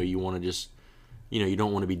 and you want to just you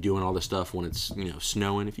don't want to be doing all this stuff when it's,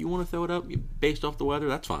 snowing. If you want to throw it up based off the weather,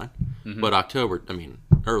 that's fine. But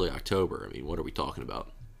early October, what are we talking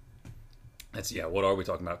about? What are we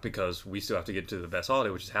talking about? Because we still have to get to the best holiday,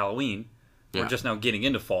 which is Halloween. Yeah. We're just now getting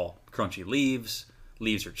into fall. Crunchy leaves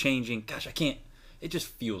are changing. Gosh, it just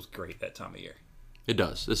feels great that time of year. It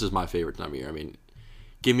does. This is my favorite time of year.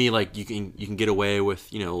 Give me you can get away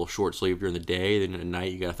with, a little short sleeve during the day, then at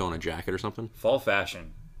night you got to throw on a jacket or something. Fall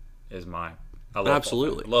fashion is mine. I love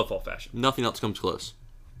Absolutely. Love fall fashion. Nothing else comes close.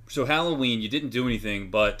 So Halloween, you didn't do anything,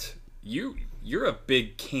 but you're a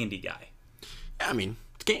big candy guy. Yeah,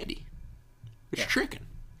 it's candy. It's chicken.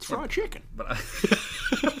 It's fried chicken. But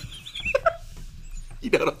you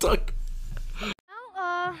know what I'm talking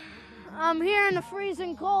about. I'm here in the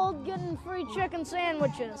freezing cold getting free chicken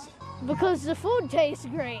sandwiches because the food tastes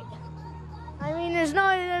great.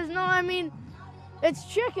 It's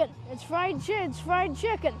chicken. It's fried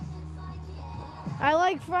chicken. I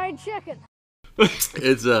like fried chicken. It's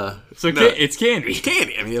it's candy. It's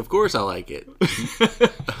candy. Of course I like it.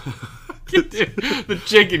 The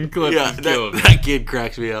chicken clip. Yeah, that kid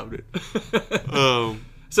cracks me up, dude.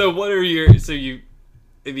 So what are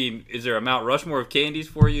is there a Mount Rushmore of candies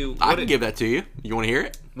for you? I can give that to you. You want to hear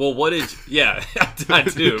it? Well, I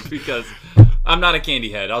do, because I'm not a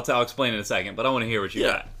candy head. I'll explain in a second, but I want to hear what you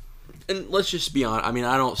got. And let's just be honest.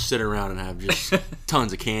 I don't sit around and have just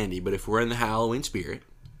tons of candy, but if we're in the Halloween spirit,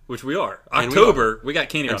 which we are, October, we got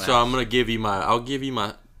candy. And so I'm gonna give you I'll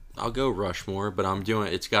go Rushmore, but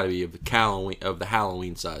it's got to be of the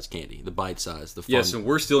Halloween size candy, the bite size, the fun. Yes, and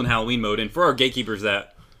we're still in Halloween mode, and for our gatekeepers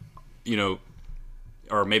that,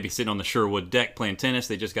 are maybe sitting on the Sherwood deck playing tennis,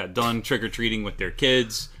 they just got done trick or treating with their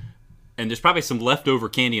kids, and there's probably some leftover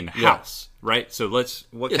candy in the house. Right, so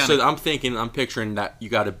I'm picturing that you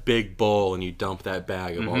got a big bowl and you dump that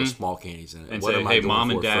bag of all the small candies in it. And say, hey, mom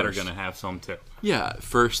and dad are going to have some too. Yeah,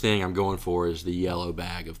 first thing I'm going for is the yellow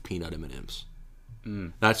bag of peanut M&Ms.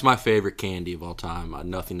 That's my favorite candy of all time.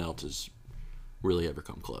 Nothing else has really ever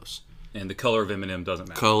come close. And the color of M&M doesn't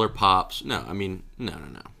matter. Color pops. No,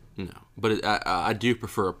 no. But I do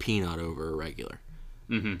prefer a peanut over a regular.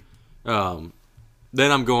 Then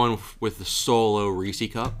I'm going with the Solo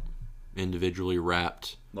Reese Cup. Individually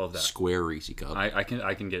wrapped, love that square Reese cup. I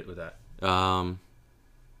can get with that.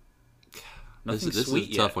 This is a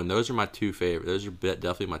tough one. Those are my two favorite. Those are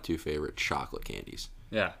definitely my two favorite chocolate candies.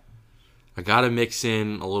 Yeah, I gotta mix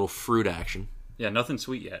in a little fruit action. Yeah, nothing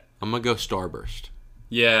sweet yet. I'm gonna go Starburst.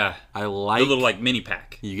 Yeah, I like the little mini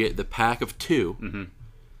pack. You get the pack of 2.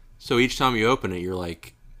 So each time you open it, you're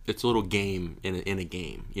like, it's a little game in a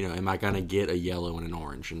game. Am I gonna get a yellow and an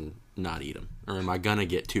orange and not eat them, or am I gonna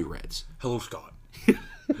get 2 reds? Hello, Scott.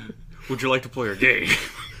 Would you like to play a game?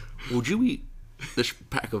 Would you eat this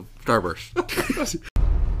pack of Starburst?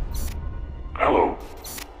 Hello.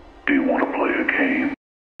 Do you want to play a game?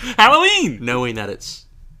 Halloween! Knowing that it's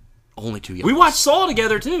only 2 yellows. We watched Saw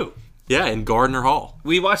together too. Yeah, in Gardner Hall.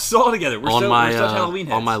 We watched Saw together. We're such Halloween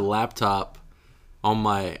heads. On my laptop, on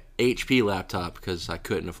my HP laptop, because I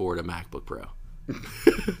couldn't afford a MacBook Pro.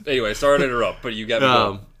 Anyway, sorry to interrupt, but you got me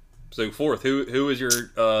going. So fourth, who is your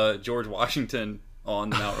George Washington on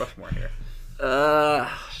the Mount Rushmore here?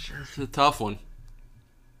 It's a tough one.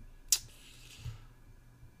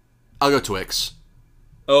 I'll go Twix.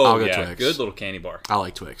 Oh, Twix. Good little candy bar. I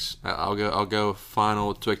like Twix. I'll go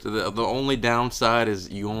final Twix. The only downside is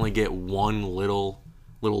you only get one little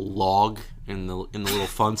log in the little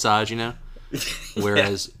fun size,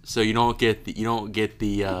 Whereas, so you don't get the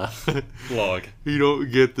log. You don't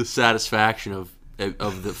get the satisfaction of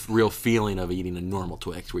the real feeling of eating a normal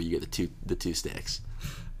Twix, where you get the two sticks.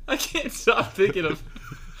 I can't stop thinking of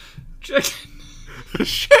chicken.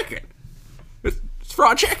 Chicken. It's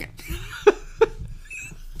fried chicken.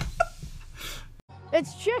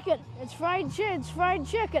 It's chicken. It's fried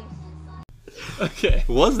chicken. Okay.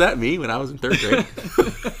 What does that mean when I was in 3rd grade?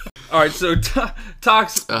 All right, so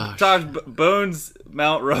Tox Bones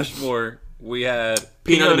Mount Rushmore. We had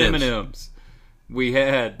peanut M&Ms. We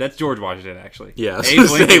had that's George Washington actually. Yeah, Abe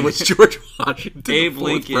Lincoln was George Washington. Abe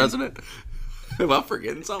Lincoln, president. Am I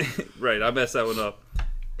forgetting something? Right, I messed that one up.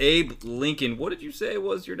 Abe Lincoln. What did you say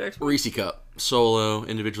was your next one? Reese Cup, solo,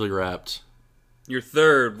 individually wrapped. Your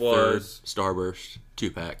third was Starburst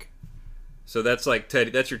 2-pack. So that's like Teddy.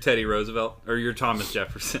 That's your Teddy Roosevelt or your Thomas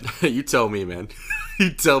Jefferson. You tell me, man. You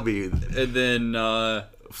tell me. And then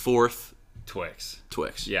fourth, Twix.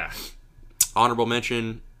 Yeah. Honorable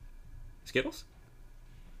mention, Skittles.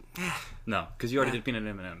 No, because you already did peanut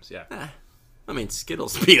M&Ms. Yeah. I mean,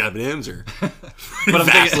 Skittles peanut M&Ms are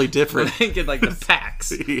vastly different. I'm thinking like the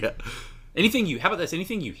packs. Yeah. How about this?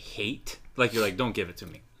 Anything you hate? Like you're like, don't give it to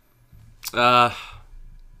me. Yeah,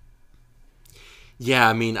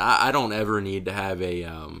 I mean, I don't ever need to have a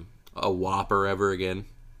Whopper ever again.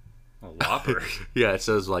 A Whopper? Yeah, it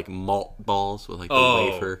says like malt balls with like the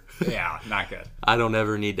wafer. Yeah, not good. I don't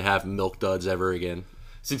ever need to have Milk Duds ever again.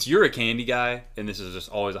 Since you're a candy guy, and this is just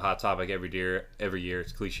always a hot topic every year,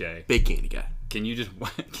 it's cliche. Big candy guy. Can you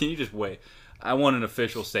just wait? I want an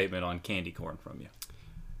official statement on candy corn from you.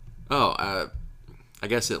 Oh, I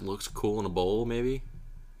guess it looks cool in a bowl, maybe,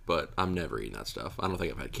 but I'm never eating that stuff. I don't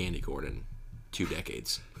think I've had candy corn in 2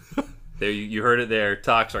 decades. There, you heard it there.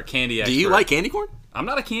 Tox, our candy expert. Do you like candy corn? I'm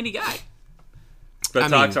not a candy guy. But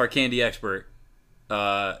Tox, our candy expert,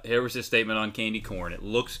 here was his statement on candy corn. It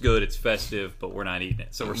looks good, it's festive, but we're not eating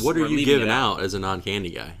it. So what are you giving out as a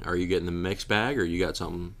non-candy guy? Are you getting the mixed bag, or you got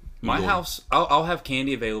something? My house, I'll have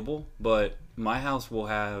candy available, but my house will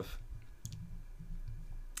have,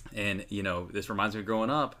 and you know, this reminds me of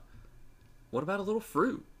growing up. What about a little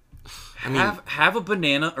fruit? Have a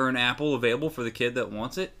banana or an apple available for the kid that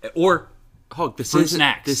wants it, or fruit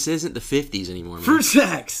snacks. This isn't the 50s anymore, man. Fruit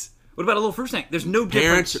snacks. What about a little fruit snack? There's no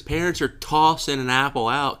difference. Parents are tossing an apple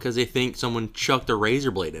out because they think someone chucked a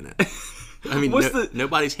razor blade in it. I mean,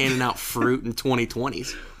 nobody's handing out fruit in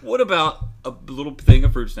 2020s. What about a little thing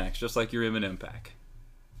of fruit snacks, just like your M&M pack?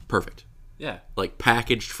 Perfect. Yeah. Like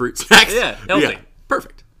packaged fruit snacks? Yeah, healthy. Yeah,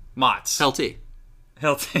 perfect. Mott's. Healthy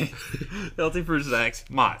fruit snacks.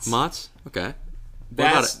 Mott's. Okay.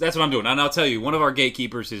 That's what I'm doing. And I'll tell you, one of our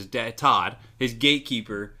gatekeepers, his dad, Todd, his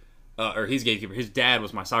gatekeeper, his dad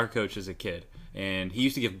was my soccer coach as a kid. And he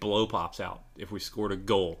used to give blow pops out if we scored a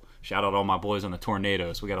goal. Shout out all my boys on the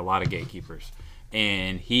Tornadoes. We got a lot of gatekeepers.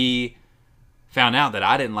 And he found out that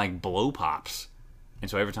I didn't like blow pops. And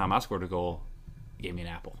so every time I scored a goal, he gave me an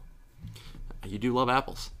apple. You do love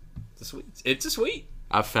apples. It's a sweet.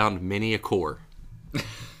 I've found many a core.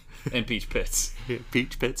 And peach pits.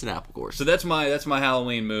 Peach pits and apple cores. So that's my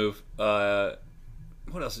Halloween move. What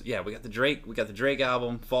else? Yeah, we got the Drake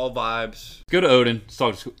album, fall vibes. Go to Odin. Let's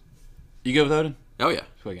talk to you go with Odin? Oh yeah.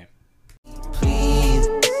 Let's play a game. Please,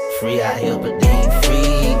 free out here, but they ain't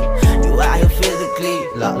free. You out here physically,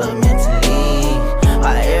 locked up mentally.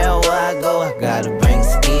 Wherever I go, I gotta bring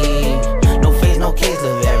ski. No face, no case,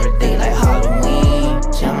 live every day like Halloween.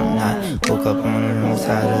 Gemini, woke up on the wrong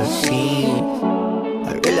side of the sheet.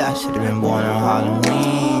 I should have been born on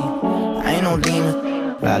Halloween. I ain't no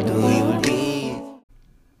demon, but I do evil deeds.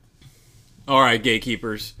 All right,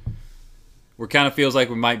 gatekeepers. We're kind of feels like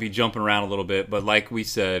we might be jumping around a little bit, but like we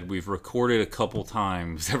said, we've recorded a couple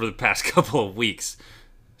times over the past couple of weeks.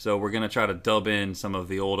 So we're going to try to dub in some of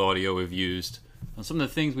the old audio we've used on some of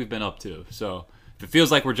the things we've been up to. So if it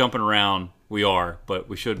feels like we're jumping around, we are, but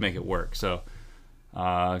we should make it work. So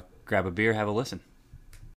grab a beer, have a listen.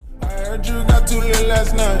 I heard you got too lit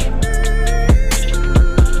last night.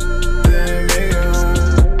 Damn,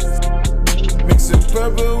 mixing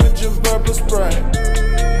purple with your purple Sprite.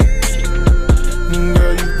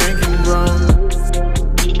 Girl, you think you wrong.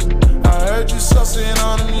 I heard you saucing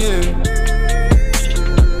on them, yeah.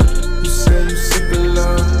 You say you sick of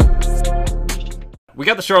love. We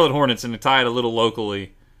got the Charlotte Hornets, and to tie it a little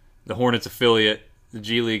locally, the Hornets affiliate, the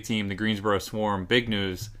G League team, the Greensboro Swarm. Big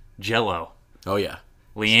news, Jello. Oh yeah.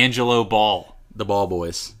 LiAngelo Ball. The Ball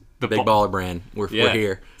Boys. The Big Baller brand. We're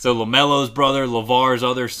here. So LaMelo's brother, LeVar's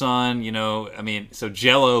other son, so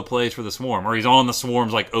Jello plays for the Swarm, or he's on the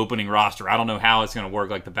Swarm's like opening roster. I don't know how it's going to work,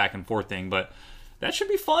 like the back and forth thing, but that should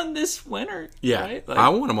be fun this winter. Yeah. Right? I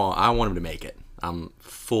want him all. I want him to make it. I'm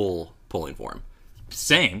full pulling for him.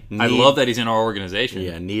 Same. I love that he's in our organization.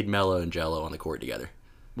 Yeah, need Melo and Jello on the court together.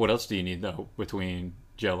 What else do you need, though, between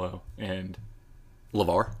Jello and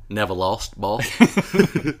LeVar? Never lost ball.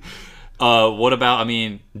 What about,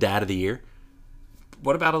 Dad of the Year?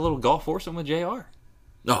 What about a little golf foursome with JR?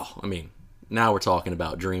 Oh, now we're talking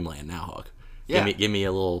about Dreamland now, Hawk. Yeah. Give me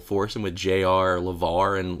a little foursome with JR,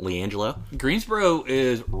 LeVar, and LiAngelo. Greensboro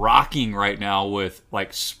is rocking right now with,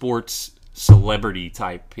 like, sports celebrity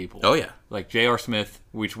type people. Oh, yeah. Like J.R. Smith,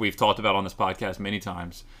 which we've talked about on this podcast many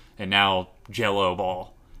times, and now Jello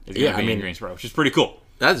Ball is going to be in Greensboro, which is pretty cool.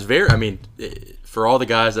 That's for all the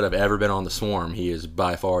guys that have ever been on the Swarm, he is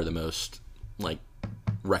by far the most,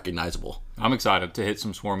 recognizable. I'm excited to hit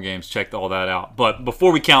some Swarm games, check all that out. But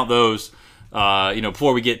before we count those,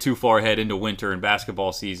 before we get too far ahead into winter and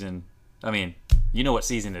basketball season, you know what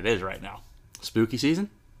season it is right now. Spooky season?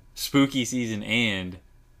 Spooky season and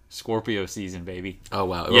Scorpio season, baby. Oh,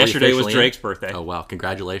 wow. Yesterday was Drake's birthday. Oh, wow.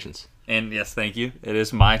 Congratulations. And yes, thank you. It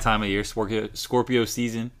is my time of year, Scorpio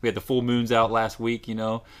season. We had the full moons out last week,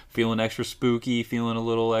 feeling extra spooky, feeling a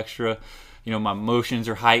little extra, my emotions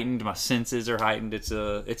are heightened, my senses are heightened. It's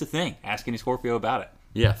a thing. Ask any Scorpio about it.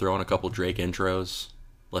 Yeah, throw in a couple Drake intros,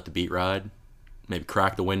 let the beat ride, maybe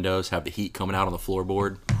crack the windows, have the heat coming out on the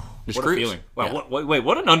floorboard. Just what cruise. a feeling. Wow, Yeah. wait,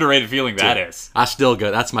 what an underrated feeling that is. I still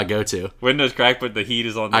go. That's my go-to. Windows cracked, but the heat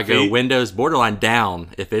is on the I go feet. windows borderline down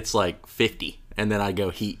if it's like 50, and then I go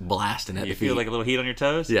heat blasting at You the feet. feel like a little heat on your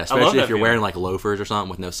toes? Yeah, I love especially that if you're feeling. wearing like loafers or something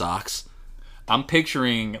with no socks. I'm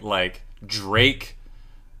picturing like Drake,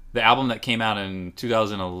 the album that came out in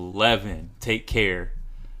 2011, Take Care.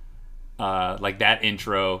 Like that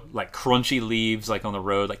intro, like crunchy leaves, like on the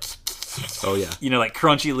road, like oh yeah, like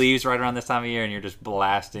crunchy leaves right around this time of year, and you're just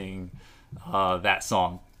blasting that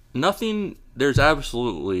song. There's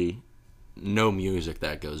absolutely no music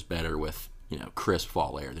that goes better with crisp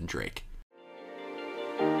fall air than Drake.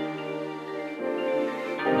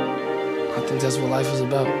 I think that's what life is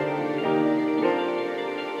about.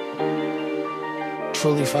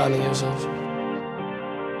 Truly finding yourself.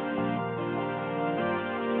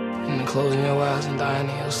 And then closing your eyes and dying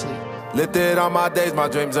in your sleep. Lifted on my days, my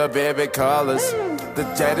dreams are vivid colors. The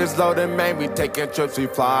jet is loaded, man, we taking trips, we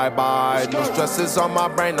fly by. No stresses on my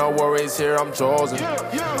brain, no worries here, I'm chosen.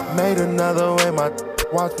 Made another way, my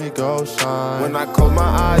watch me go shine. When I close my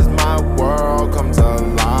eyes, my world comes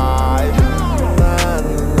alive.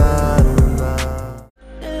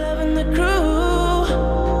 They're loving the crew.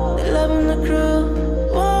 They're loving the crew.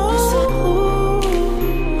 Whoa.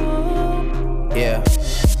 Yeah.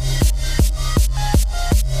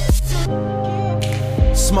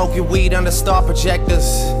 Smoking weed under star projectors.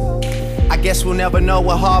 I guess we'll never know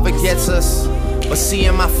what Harvard gets us. But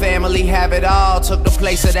seeing my family have it all took the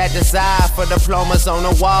place of that desire for diplomas on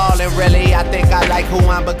the wall. And really, I think I like who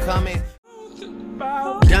I'm becoming.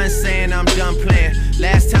 Done saying I'm done playing.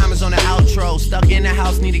 Last time is on the outro. Stuck in the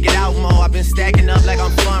house, need to get out more. I've been stacking up like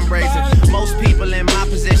I'm fundraising. Most people in my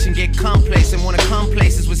position get complacent. Wanna come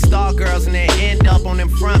places with star girls and then end up on them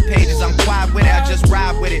front pages. I'm quiet with it, I just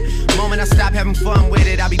ride with it. Moment I stop having fun with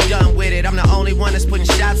it, I'll be done with it. I'm the only one that's putting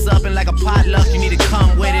shots up, and like a potluck, you need to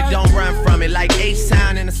come with it. Don't run from it, like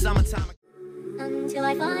H-Town in the summertime. Until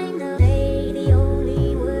I find the way, the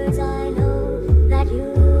only words I know that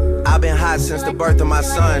you. I've been hot since the birth of my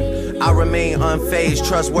son. I remain unfazed,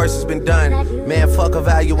 trust worse has been done. Man, fuck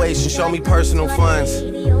evaluation, show me personal funds.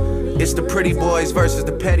 It's the pretty boys versus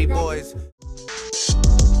the petty boys.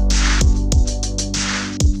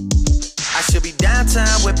 I should be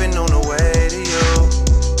downtown whipping on the way to you.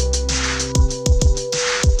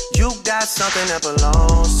 You got something that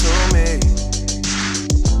belongs to me.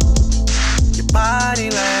 Your body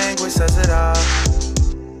language says it all.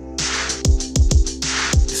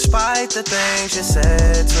 Despite the things you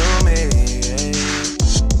said to me.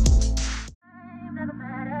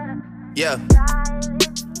 Yeah.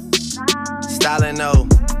 Styling no.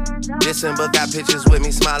 Dissing but got pictures with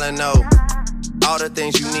me smiling no. All the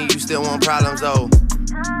things you need, you still want problems though.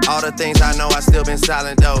 All the things I know, I still been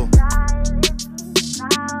silent though.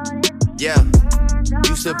 Yeah.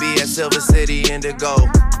 Used to be at Silver City Indigo.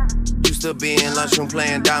 Used to be in lunchroom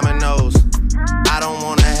playing dominoes. I don't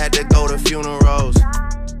wanna have to go to funerals.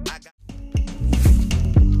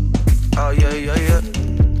 Oh yeah, yeah, yeah.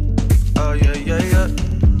 Oh yeah, yeah, yeah.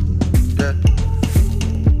 Yeah.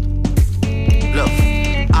 Look,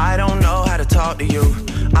 I don't know how to talk to you.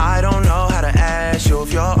 I don't know how to ask you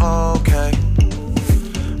if you're okay.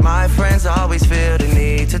 My friends always feel the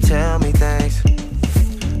need to tell me things.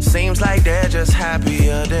 Seems like they're just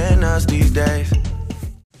happier than us these days.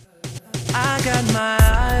 I got my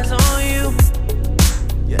eyes on you.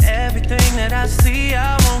 You're everything that I see.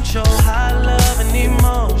 I want your high love and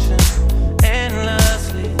emotion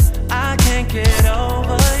endlessly. I can't get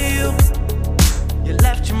over you. You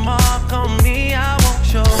left your mark on me. I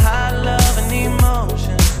want your high love and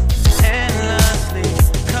emotion endlessly.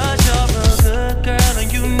 'Cause you're a good girl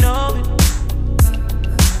and you know it.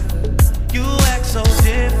 You act so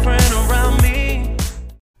different around me.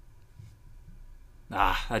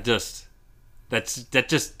 That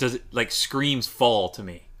just does it, like screams fall to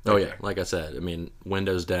me. Oh yeah, like I said, I mean,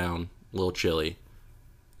 windows down, a little chilly,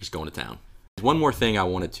 just going to town. One more thing I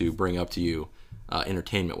wanted to bring up to you,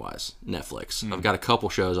 entertainment-wise, Netflix. I've got a couple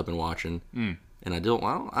shows I've been watching, and we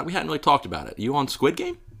hadn't really talked about it. You on Squid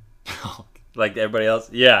Game? Like everybody else?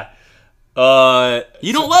 Yeah.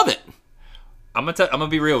 You don't love it. I'm gonna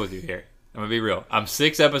be real with you here. I'm gonna be real. I'm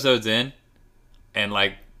 6 episodes in, and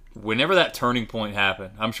like whenever that turning point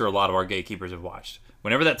happened, I'm sure a lot of our gatekeepers have watched.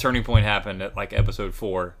 Whenever that turning point happened at like episode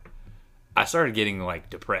 4, I started getting like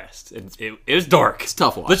depressed. It was dark. It's a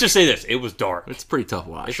tough watch. Let's just say this: it was dark. It's a pretty tough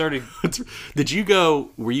watch. It started.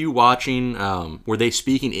 Were you watching? Were they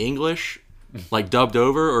speaking English, like dubbed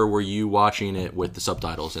over, or were you watching it with the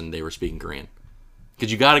subtitles and they were speaking Korean?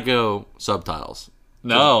 Because you got to go subtitles.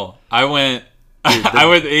 No, I went. I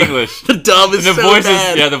went English. The dub is the so voices,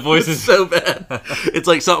 bad. Yeah, the voice is so bad. It's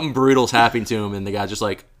like something brutal's happening to him, and the guy's just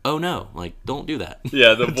like, "Oh no, like don't do that."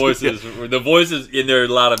 Yeah, the voices. The voices in there are a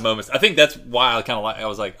lot of moments. I think that's why I kind of I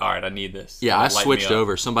was like, all right, I need this. Yeah, I switched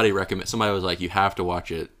over. Somebody was like, you have to watch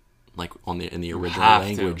it like in the original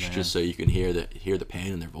language, just so you can hear the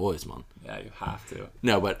pain in their voice, man. Yeah, you have to.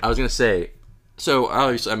 No, but I was gonna say. So,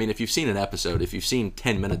 obviously, I mean, if you've seen an episode, if you've seen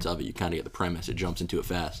 10 minutes of it, you kind of get the premise. It jumps into it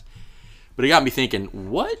fast. But it got me thinking,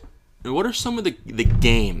 what are some of the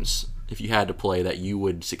games, if you had to play, that you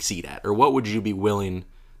would succeed at? Or what would you be willing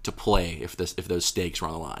to play if those stakes were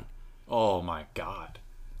on the line? Oh, my God.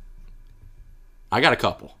 I got a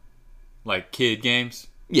couple. Like kid games?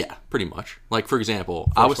 Yeah, pretty much. Like, for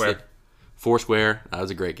example, Foursquare, that was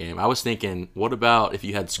a great game. I was thinking, what about if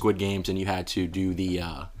you had Squid Games and you had to do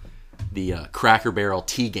the Cracker Barrel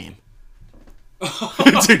tea game?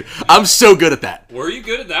 Dude, I'm so good at that. Were you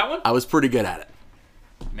good at that one? I was pretty good at it.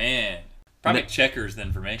 Man. Probably checkers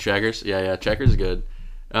then for me. Checkers? Yeah, checkers is good.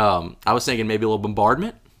 I was thinking maybe a little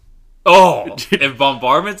bombardment. Oh, if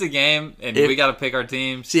bombardment's a game and we got to pick our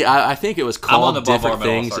teams. See, I think it was called different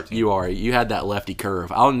things. All-Star team. You had that lefty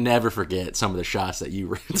curve. I'll never forget some of the shots that you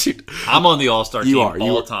were. I'm on the All-Star team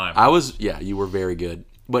all the time. You were very good.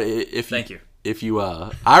 But Thank you. If you,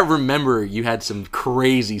 I remember you had some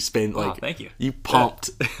crazy spin. Like, thank you. You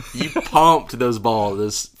pumped those balls,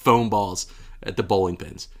 those foam balls at the bowling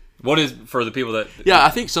pins. What is for the people that? Yeah, I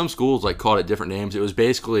think some schools like called it different names. It was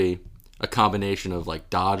basically a combination of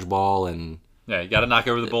like dodgeball and. Yeah, you got to knock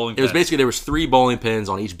over the bowling pin. It was basically there was 3 bowling pins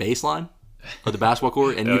on each baseline of the basketball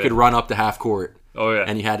court, and you could run up to half court. Oh yeah.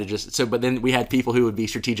 And you had to just but then we had people who would be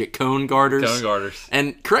strategic cone guarders. Cone guarders.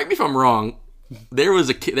 And correct me if I'm wrong. There was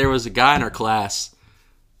a guy in our class.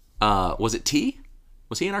 Was it T?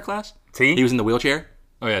 Was he in our class? T? He was in the wheelchair.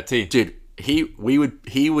 Oh yeah, T. Dude, he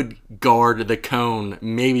would guard the cone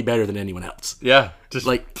maybe better than anyone else. Yeah, just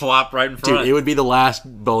like plop right in front. Dude, it would be the last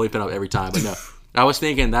bowling pin up every time. But no, I was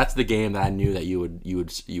thinking that's the game that I knew that you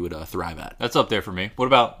would thrive at. That's up there for me. What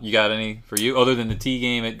about you? Got any for you other than the T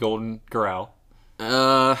game at Golden Corral?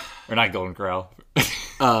 Or not Golden Corral.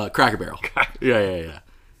 Cracker Barrel. Yeah.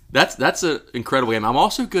 That's an incredible game. I'm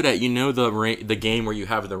also good at the game where you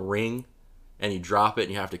have the ring and you drop it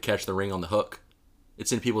and you have to catch the ring on the hook.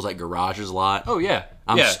 It's in people's like garages a lot. Oh yeah,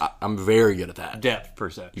 I'm very good at that. Depth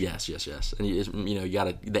perception. Yes. And you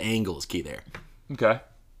gotta the angle is key there. Okay.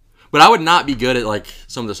 But I would not be good at like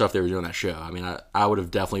some of the stuff they were doing on that show. I mean, I would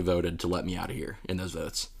have definitely voted to let me out of here in those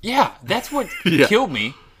votes. Yeah, that's what killed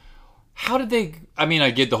me. How did they? I mean,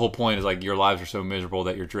 I get the whole point is like your lives are so miserable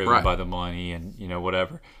that you're driven by the money and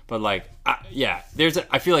whatever. But like,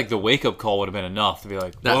 I feel like the wake up call would have been enough to be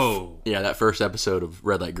like, whoa. That first episode of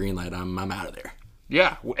Red Light Green Light, I'm out of there.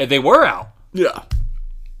 Yeah, they were out. Yeah,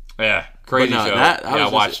 crazy show. I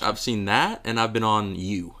watched. I've seen that, and I've been on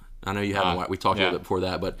You. I know you haven't. We talked a little bit before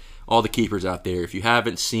that, but all the keepers out there, if you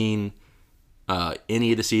haven't seen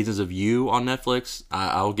any of the seasons of You on Netflix,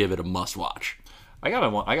 I'll give it a must watch. I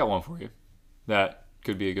got one for you. That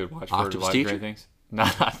could be a good watch for Octopus live Teacher? great things.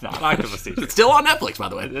 Not Octopus Teacher. It's still on Netflix, by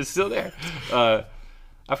the way. It's still there.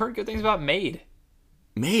 I've heard good things about Made.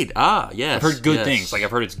 Yes. I've heard good things. Like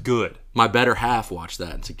I've heard it's good. My better half watched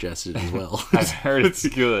that and suggested it as well. I've heard it's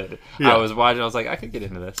good. I was watching. I was like, I could get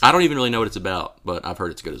into this. I don't even really know what it's about, but I've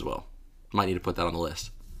heard it's good as well. Might need to put that on the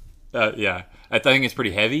list. Yeah, I think it's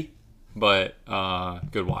pretty heavy, but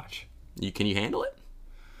good watch. Can you handle it?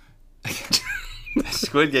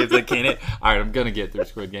 Squid Games, I can't. All right, I'm gonna get through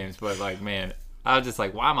Squid Games, but like, man, I was just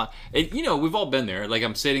like, why am I? We've all been there. Like,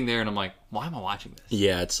 I'm sitting there and I'm like, why am I watching this?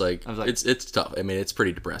 Yeah, it's like, it's tough. I mean, it's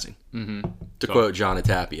pretty depressing. Mm-hmm. To quote John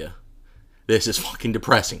Atapia, this is fucking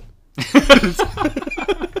depressing.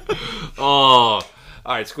 All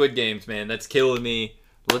right, Squid Games, man, that's killing me.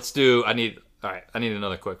 I need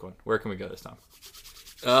another quick one. Where can we go this time?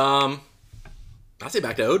 I'd say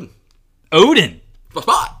back to Odin. Odin.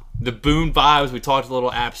 Spot. The Boone vibes. We talked a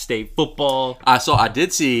little App State football. I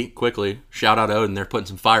did see quickly. Shout out Odin. They're putting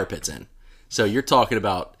some fire pits in. So you're talking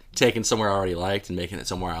about taking somewhere I already liked and making it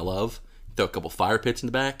somewhere I love. Throw a couple fire pits in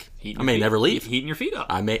the back. Never leave. Heating your feet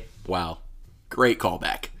up. Wow, great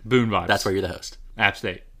callback. Boone vibes. That's why you're the host. App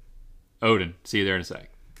State. Odin. See you there in a sec.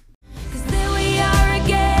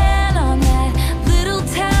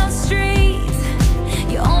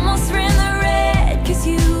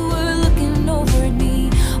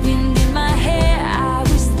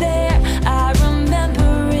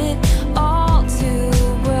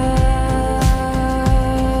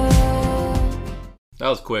 That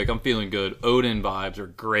was quick. I'm feeling good. Odin vibes are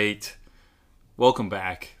great. Welcome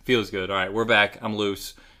back. Feels good. All right, we're back. I'm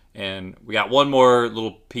loose. And we got one more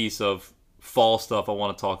little piece of fall stuff I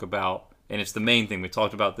want to talk about, and it's the main thing. We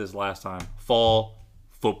talked about this last time. Fall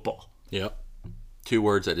football. Yep. 2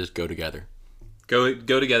 words that just go together. Go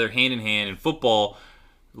together hand in hand. And football,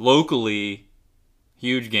 locally,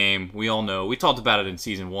 huge game. We all know. We talked about it in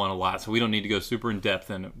season 1 a lot, so we don't need to go super in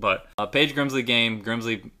depth in it. But Paige Grimsley game,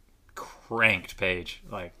 Grimsley cranked Paige,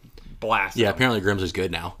 like blasted. Yeah, him. apparently Grimsley's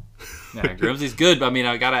good now. Yeah, Grimsley's good, but I mean,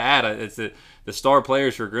 I gotta add, it's the star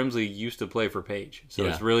players for Grimsley used to play for Paige, so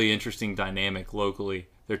it's really interesting dynamic locally.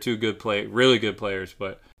 They're 2 really good players,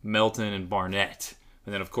 but Melton and Barnett,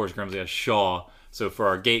 and then of course Grimsley has Shaw. So for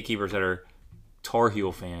our gatekeepers that are Tar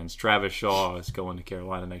Heel fans, Travis Shaw is going to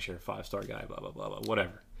Carolina next year, 5-star guy, blah blah blah blah,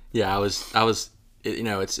 whatever. Yeah, I was, you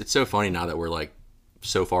know, it's so funny now that we're like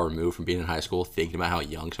so far removed from being in high school, thinking about how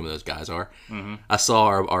young some of those guys are. Mm-hmm. I saw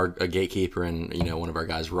our gatekeeper and, you know, one of our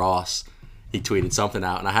guys, Ross. He tweeted something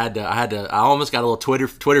out, and I almost got a little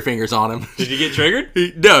Twitter fingers on him. Did you get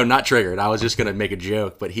triggered? No, not triggered. I was just gonna make a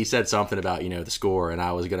joke, but he said something about, you know, the score, and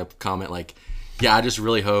I was gonna comment like, yeah, I just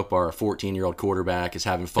really hope our 14-year-old quarterback is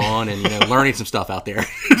having fun and, you know, learning some stuff out there.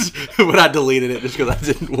 But I deleted it just because I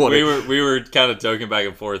didn't want it. We were kind of joking back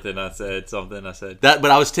and forth, and I said something. I said that, but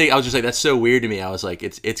I was just like, that's so weird to me. I was like,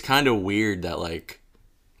 it's kind of weird that like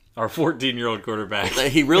our 14-year-old quarterback.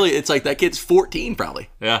 He really, it's like that kid's 14 probably.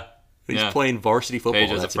 Yeah, he's playing varsity football.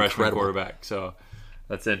 Paige is a freshman incredible. Quarterback, so.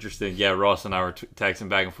 That's interesting. Yeah, Ross and I were texting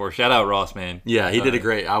back and forth. Shout out Ross, man. Yeah, he did a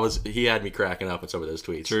great. He had me cracking up with some of those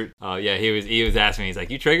tweets. True. Yeah, he was asking me. He's like,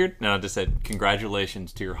 "You triggered?" And I just said,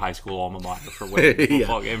 "Congratulations to your high school alma mater for winning the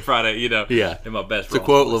football game Friday." You know, in my best. To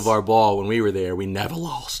quote LeVar Ball, when we were there, we never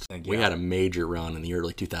lost. We had a major run in the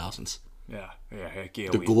early 2000s. Yeah, heck yeah.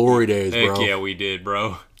 The glory days, bro. Heck yeah, we did,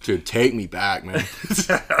 bro. Dude, take me back, man.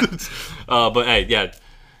 But hey, yeah.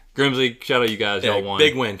 Grimsley, shout out you guys. Yeah, y'all won.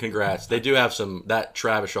 Big win. Congrats. They do have some. That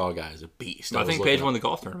Travis Shaw guy is a beast. I think Paige won the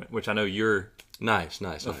golf tournament, which I know you're nice.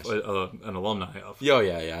 an alumni of. Oh,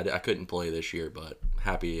 yeah. I couldn't play this year, but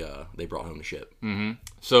happy they brought home the ship. Mm-hmm.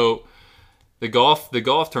 So the golf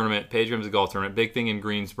tournament, Paige Grimsley golf tournament, big thing in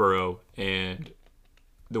Greensboro. And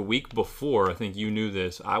the week before, I think you knew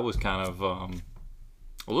this, I was kind of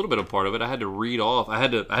a little bit of part of it. I had to read off. I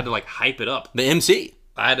had to like hype it up. The MC.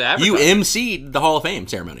 I had to advertise. You MC'd the Hall of Fame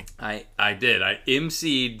ceremony. I did. I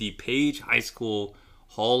MC'd the Paige High School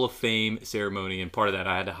Hall of Fame ceremony, and part of that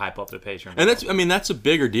I had to hype up the Paige ceremony. And that's a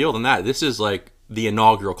bigger deal than that. This is like the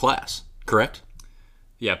inaugural class, correct?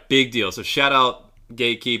 Yeah, big deal. So shout out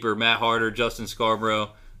Gatekeeper, Matt Harder, Justin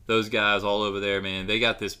Scarborough, those guys all over there, man. They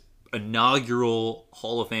got this inaugural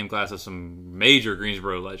Hall of Fame class of some major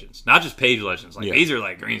Greensboro legends. Not just Paige legends. These are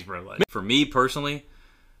like Greensboro legends. For me personally,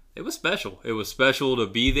 it was special. It was special to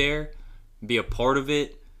be there, be a part of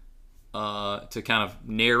it, to kind of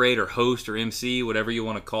narrate or host or MC, whatever you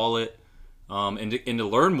want to call it, and to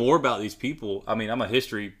learn more about these people. I mean, I'm a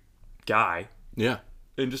history guy. Yeah.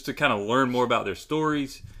 And just to kind of learn more about their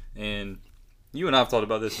stories. And you and I have talked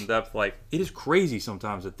about this in depth. Like, it is crazy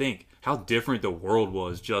sometimes to think how different the world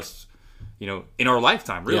was just, you know, in our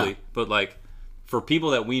lifetime, really. Yeah. But, like, for people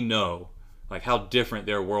that we know, like how different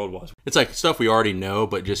their world was. It's like stuff we already know,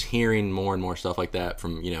 but just hearing more and more stuff like that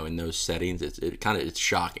from, you know, in those settings, it's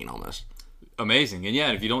shocking almost. Amazing. And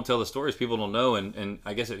yeah, if you don't tell the stories, people don't know, and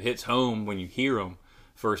I guess it hits home when you hear them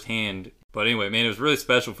firsthand. But anyway, man, it was really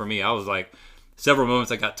special for me. I was like, several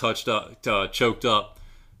moments I got choked up.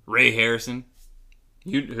 Ray Harrison,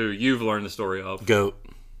 who you've learned the story of. GOAT.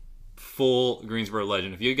 Full Greensboro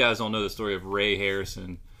legend. If you guys don't know the story of Ray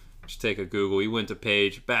Harrison, just take a Google. He went to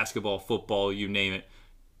Paige, basketball, football, you name it.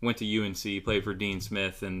 Went to UNC, played for Dean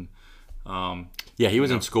Smith, and yeah, he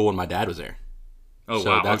was in school when my dad was there. Oh, so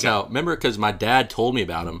wow. That's how. Remember, because my dad told me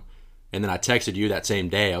about him, and then I texted you that same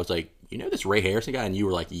day. I was like, you know this Ray Harrison guy? And you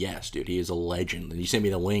were like, yes, dude, he is a legend. And you sent me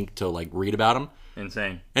the link to like read about him.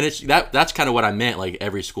 Insane. And it's that's kind of what I meant. Like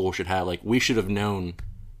every school should have, like, we should have known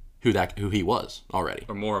who he was already,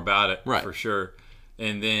 or more about it, right? For sure.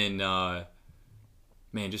 And then,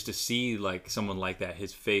 man, just to see like someone like that,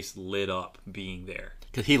 his face lit up being there.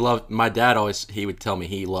 Because he loved, my dad always, he would tell me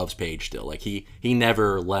he loves Paige still. Like he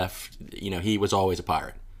never left, you know, he was always a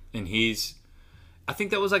Pirate. And I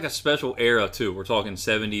think that was like a special era too. We're talking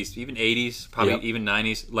 70s, even 80s, probably even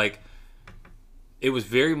 90s. Like, it was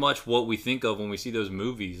very much what we think of when we see those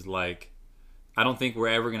movies. Like, I don't think we're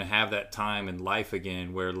ever going to have that time in life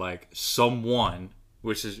again where like someone,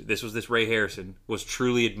 this Ray Harrison, was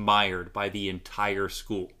truly admired by the entire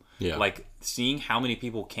school. Yeah. Like, seeing how many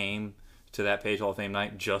people came to that Paige Hall of Fame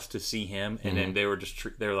night just to see him, and then they were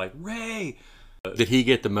like, Ray. Did he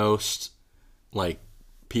get the most, like,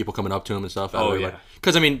 people coming up to him and stuff? Oh, yeah.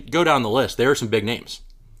 Because, I mean, go down the list. There are some big names.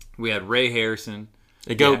 We had Ray Harrison.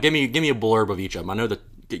 Give me a blurb of each of them. I know that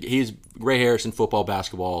he's Ray Harrison, football,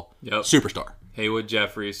 basketball, superstar. Haywood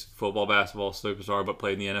Jeffries, football, basketball, superstar, but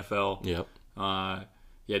played in the NFL. Yep.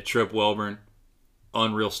 You had Trip Welburn,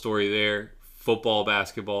 unreal story there. Football,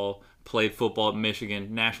 basketball, played football at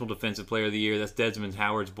Michigan, National Defensive Player of the Year. That's Desmond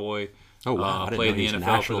Howard's boy. Oh wow! I didn't know he was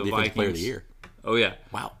National Defensive Player of the Year. Oh yeah!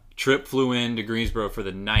 Wow. Trip flew in to Greensboro for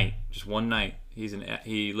the night, just one night.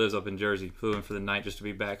 He lives up in Jersey. Flew in for the night just to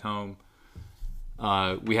be back home.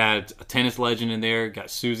 We had a tennis legend in there.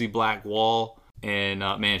 Got Susie Blackwall, and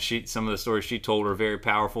man, some of the stories she told were very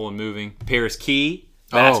powerful and moving. Paris Key,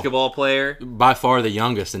 basketball player, by far the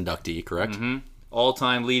youngest inductee, correct? Mm-hmm.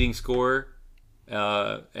 All-time leading scorer,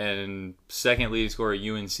 and second leading scorer at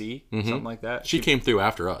UNC, something like that. She came through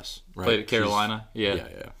after us, right? Played at Carolina. Yeah.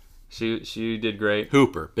 She did great.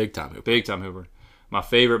 Hooper, big time Hooper. My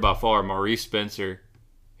favorite by far, Maurice Spencer.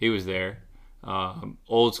 He was there.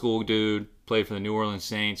 Old school dude. Played for the New Orleans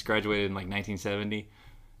Saints. Graduated in like 1970.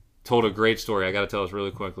 Told a great story. I got to tell this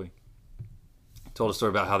really quickly. Told a story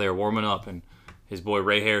about how they were warming up and his boy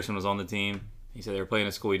Ray Harrison was on the team. He said they were playing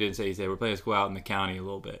at school. He didn't say. He said we're playing at school out in the county a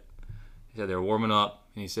little bit. He said they were warming up,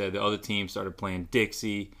 and he said the other team started playing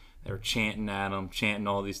Dixie. They were chanting at them, chanting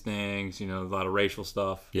all these things, a lot of racial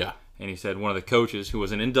stuff. Yeah. And he said one of the coaches, who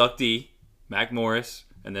was an inductee, Mac Morris,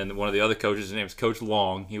 and then one of the other coaches, his name was Coach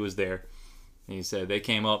Long, he was there. And he said they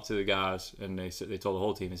came up to the guys, and they told the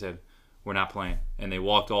whole team, they said, we're not playing. And they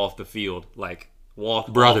walked off the field, off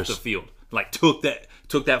the field.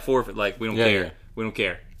 Took that forfeit, we don't care. Yeah. We don't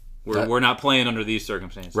care. We're not playing under these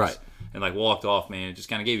circumstances. Right. And walked off, man. It just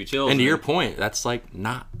kind of gave you chills. And to your point, that's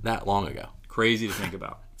not that long ago. Crazy to think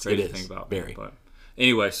about. Crazy to think about. Very. But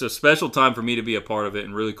anyway, so special time for me to be a part of it,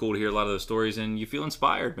 and really cool to hear a lot of those stories. And you feel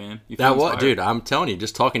inspired, man. Dude, I'm telling you,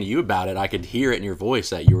 just talking to you about it, I could hear it in your voice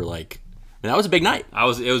that you were like, that was a big night.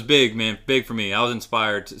 It was big, man. Big for me. I was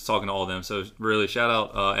inspired talking to all of them. So really, shout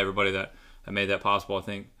out everybody that made that possible. I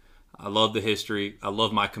think I love the history. I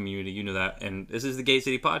love my community. You know that. And this is the Gate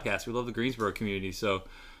City Podcast. We love the Greensboro community. So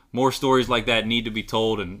more stories like that need to be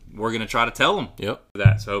told, and we're going to try to tell them. Yep.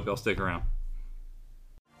 So I hope y'all stick around.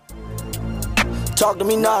 Talk to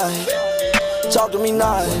me nice. Talk to me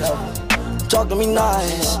nice. Talk to me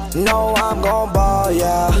nice. No, I'm gon' ball,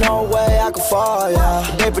 yeah. No way I can fall,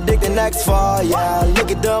 yeah. They predict the next fall, yeah.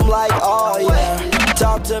 Look at them like, oh, yeah.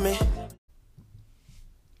 Talk to me.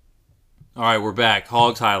 All right, we're back.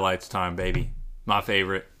 Hogs highlights time, baby. My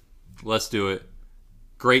favorite. Let's do it.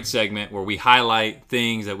 Great segment where we highlight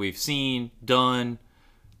things that we've seen, done,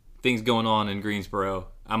 things going on in Greensboro.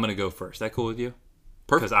 I'm going to go first. That cool with you?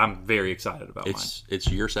 Perfect. Because I'm very excited about mine.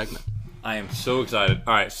 It's your segment. I am so excited.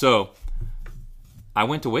 All right, so I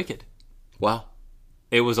went to Wicked. Wow.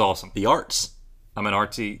 It was awesome. The arts. I'm an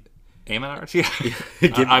artsy. Am I an artsy?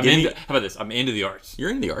 How about this? I'm into the arts. You're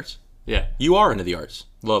into the arts. Yeah. You are into the arts.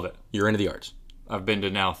 Love it. You're into the arts. I've been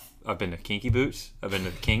to Kinky Boots. I've been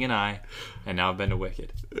to King and I, and now I've been to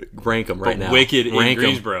Wicked. Rank them right now. Wicked in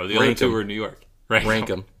Greensboro. The other two were in New York. Rank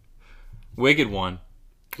them. Wicked won.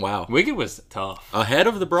 Wow. Wicked was tough. Ahead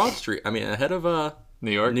of the Broad Street. Ahead of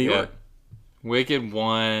New York. New York. Yeah. Wicked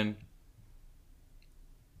won.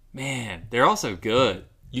 Man, they're also good.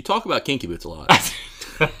 You talk about Kinky Boots a lot.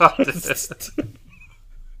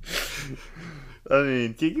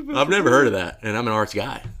 Kinky Boots. I've never heard of that, and I'm an arts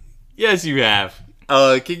guy. Yes, you have.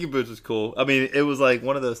 Kinky Boots was cool. It was like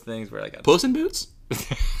one of those things where I got Puss in Boots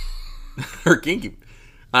or Kinky.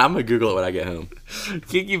 I'm gonna Google it when I get home.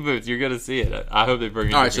 Kinky Boots, you're gonna see it. I hope they bring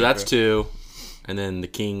it. All right, so that's 2, and then the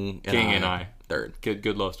King and I. Third.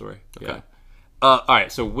 Good love story. Okay. Yeah. All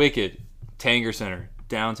right, so Wicked, Tanger Center,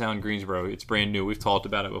 downtown Greensboro. It's brand new. We've talked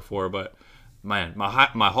about it before, but man, my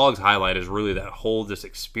Hogs highlight is really this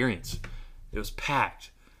experience. It was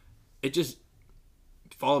packed. It just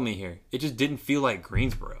follow me here. It just didn't feel like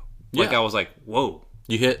Greensboro. I was like, whoa.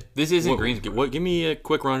 You hit. This isn't Greensboro. Give me a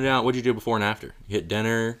quick rundown. What did you do before and after? You hit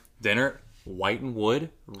dinner. White and Wood,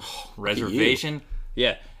 reservation.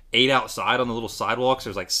 Yeah, ate outside on the little sidewalks.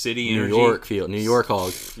 There's city energy. New York feel. New York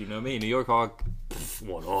Hog. You know me, New York Hog.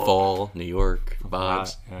 What up? Fall, New York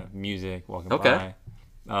vibes. Music, walking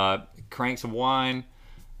by. Crank some wine.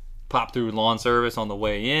 Pop through lawn service on the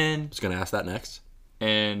way in. Just gonna ask that next.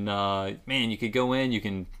 And man, you could go in. You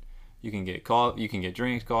can get coffee. You can get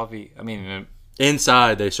drinks, coffee.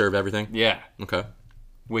 Inside they serve everything. Yeah. Okay.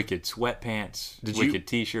 Wicked sweatpants. Wicked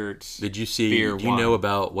t-shirts. Did you see? Beer, do you know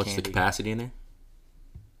about what's candy. the capacity in there?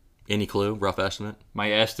 Any clue? Rough estimate? My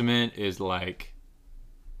estimate is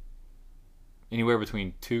anywhere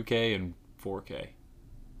between 2K and 4K.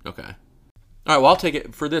 Okay. All right. Well, I'll take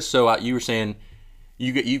it for this. So you were saying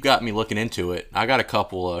You got me looking into it. I got a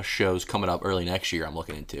couple of shows coming up early next year I'm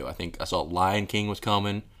looking into. I think I saw Lion King was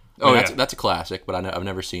coming. That's a classic, but I've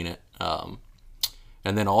never seen it.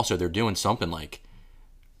 And then also they're doing something like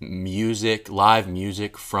live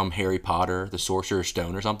music from Harry Potter, the Sorcerer's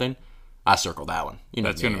Stone or something. I circled that one. You know,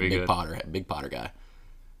 that's going to be big good. Big Potter guy.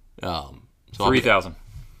 So 3,000.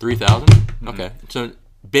 3,000? Okay. So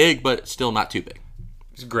big, but still not too big.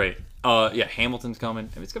 It's great. Yeah, Hamilton's coming.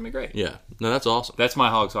 It's going to be great. Yeah. No, that's awesome. That's my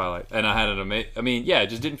Hogs highlight. And I had an amazing... I mean, yeah, it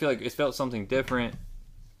just didn't feel like... It felt something different.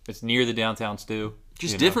 It's near the downtown stew.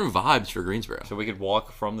 Just different vibes for Greensboro. So we could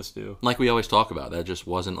walk from the stew. Like we always talk about. That just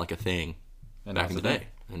wasn't like a thing back in the day.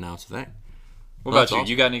 And now it's a thing. What about you? Awesome.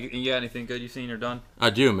 You got anything good you've seen or done? I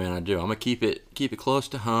do, man. I do. I'm going to keep it close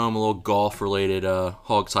to home. A little golf-related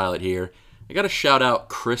Hogs highlight here. I got to shout out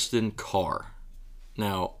Kristen Carr.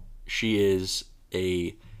 Now, she is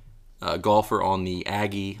a golfer on the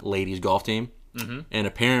Aggie ladies golf team. Mm-hmm. And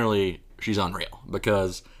apparently she's unreal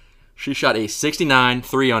because she shot a 69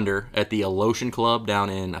 3-under at the Alotian Club down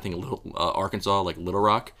in, I think, Arkansas, like Little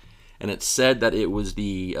Rock. And it said that it was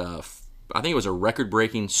I think it was a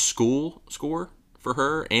record-breaking school score for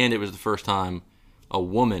her, and it was the first time a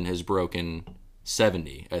woman has broken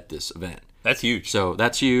 70 at this event. That's huge. So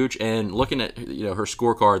that's huge. And looking at her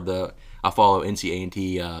scorecard, I follow NC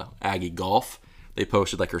A&T Aggie Golf. They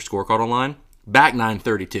posted like her scorecard online. Back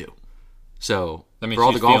 932. So for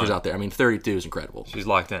all the golfers out there, 32 is incredible. She's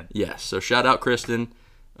locked in. Yes. So shout out Kristen.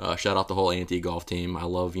 Shout out the whole A&T golf team. I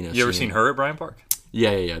love You ever seen her at Bryant Park?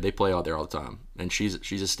 Yeah. They play out there all the time, and she's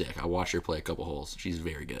a stick. I watched her play a couple holes. She's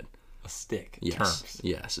very good. A stick. Yes. Terms.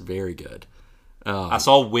 Yes. Very good. I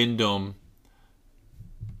saw Wyndham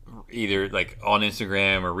either like on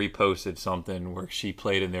Instagram or reposted something where she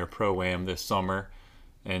played in their Pro-Am this summer,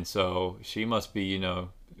 and so she must be a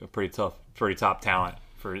pretty top talent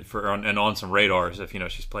and on some radars if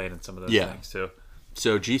she's playing in some of those things too.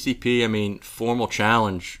 So GCP, formal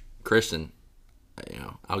challenge, Kristen.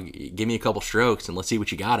 Give me a couple strokes and let's see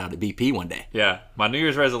what you got out of BP one day. Yeah, my New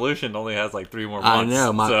Year's resolution only has like 3 more I months.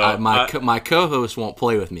 know my co-host won't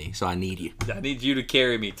play with me, so I need you. I need you to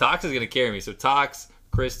carry me. Tox is gonna carry me. So Tox,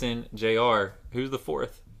 Kristen, JR. Who's the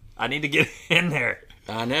 4th? I need to get in there.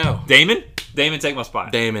 I know. Damon, take my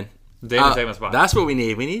spot. Damon, take my spot. That's what we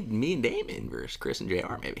need. We need me and Damon versus Chris and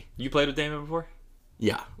JR maybe. You played with Damon before?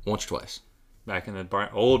 Yeah, once or twice. Back in the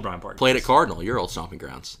old Bryant Park. Played at Cardinal, your old stomping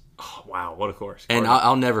grounds. Oh, wow, what a course! And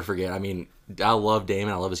I'll never forget. I love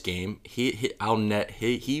Damon. I love his game. He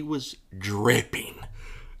was dripping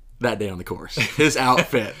that day on the course. His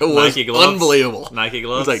outfit was unbelievable. Nike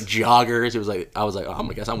gloves. It was like joggers. It was like I was like, oh,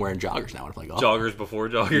 I guess I'm wearing joggers now when I play golf. Joggers before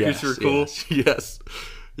joggers were cool. Yes.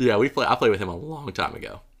 Yeah, I played with him a long time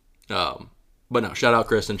ago. But no, shout out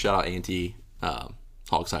Kristen. Shout out A&T.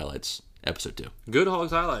 Hogs Highlights, episode 2. Good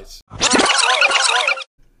Hogs Highlights.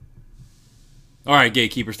 All right,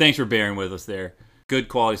 Gatekeepers, thanks for bearing with us there. Good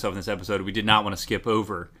quality stuff in this episode. We did not want to skip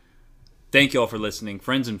over. Thank you all for listening.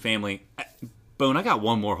 Friends and family. Bone, I got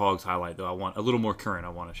one more Hogs highlight, though. I want a little more current I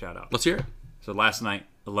want to shout out. Let's hear it. So last night,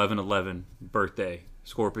 11/11, birthday,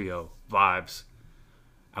 Scorpio, vibes.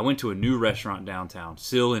 I went to a new restaurant downtown,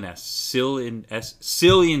 Sill and Sco.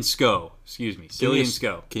 Excuse me, Sill and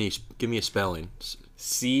Sco. Can you give me a spelling?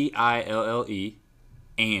 Cille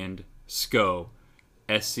and Sco,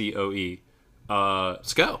 SCOE.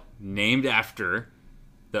 Sco. Named after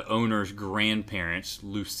the owner's grandparents,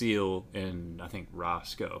 Lucille and I think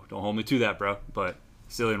Roscoe. Don't hold me to that, bro. But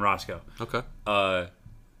Silly and Roscoe. Okay.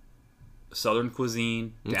 Southern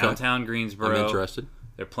cuisine, downtown Greensboro. I'm interested.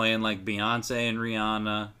 They're playing like Beyonce and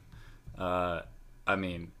Rihanna.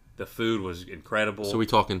 The food was incredible. So we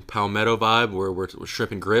talking Palmetto vibe, where we're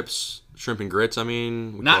shrimp and grits. We're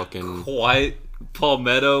not talking quite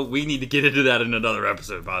Palmetto. We need to get into that in another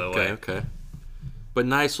episode, by the way. Okay. But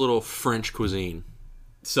nice little French cuisine.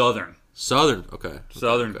 Southern, okay.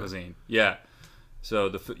 Southern cuisine, yeah. So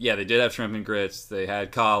they did have shrimp and grits. They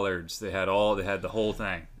had collards. They had the whole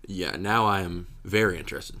thing. Yeah, now I am very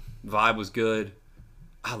interested. Vibe was good.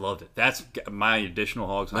 I loved it. That's my additional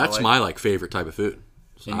Hogs highlight. That's my favorite type of food.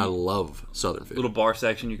 So I love Southern food. Little bar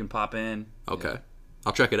section you can pop in. Okay, yeah.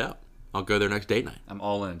 I'll check it out. I'll go there next date night. I'm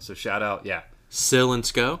all in. So shout out, yeah. Sill and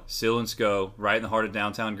Sco, right in the heart of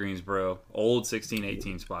downtown Greensboro. Old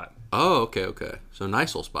 1618 spot. Oh, okay. So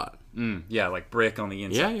nice little spot. Yeah, like brick on the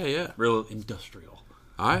inside. Yeah. Real industrial.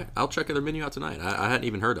 All right, I'll check their menu out tonight. I hadn't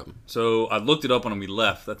even heard of them. So I looked it up when we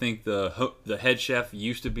left. I think the head chef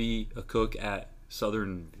used to be a cook at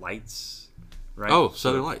Southern Lights, right? Oh,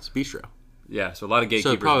 Southern Lights Bistro. Yeah, so a lot of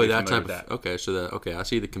gatekeepers. So probably that type of. Okay, I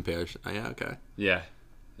see the comparison. Yeah, okay. Yeah.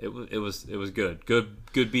 It was good. Good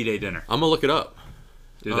B-Day dinner. I'm gonna look it up.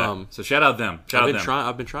 Do that. So shout out them.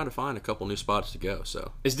 I've been trying to find a couple new spots to go.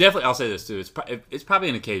 So it's definitely. I'll say this too. It's probably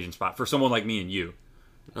an occasion spot for someone like me and you.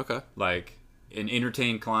 Okay. Like an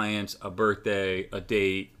entertain clients, a birthday, a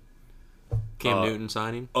date. Cam Newton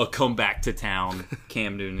signing. A come back to town.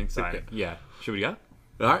 Cam Newton signing. Yeah. Should we go?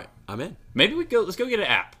 All right. I'm in. Maybe let's go get an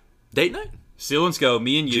app. Date night. Seal and Sco.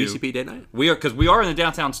 Me and you. GCP date night. Because we are in the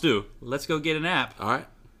downtown stew. Let's go get an app. All right.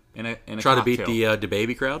 And a try cocktail. to beat the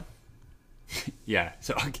baby crowd. Yeah.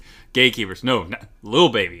 So gatekeepers. No, Lil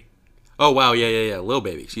Baby. Oh wow. Yeah. Lil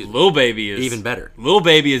Baby. Excuse me. Lil Baby is even better. Lil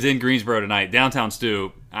Baby is in Greensboro tonight. Downtown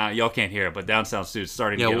stew. Y'all can't hear it, but downtown stew is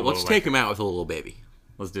starting. Yeah. to get Let's take him out with a Lil Baby.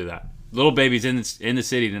 Let's do that. Little Baby's in the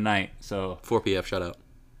city tonight. So 4PF. Shout out.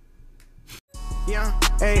 Young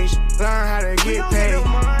age, learn how to get paid.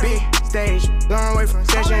 Big stage, long way from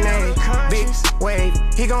session A. Big wave,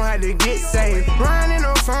 he gon' have to get saved. Riding in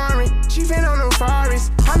no foreign, chiefin' on no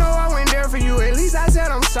forest. I know I went there for you, at least I said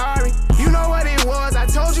I'm sorry. You know what it was, I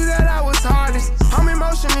told you that I was hardest. I'm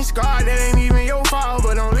emotionally scarred, that ain't even your fault,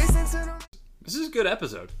 but don't listen to them. This is a good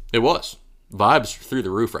episode. It was. Vibes through the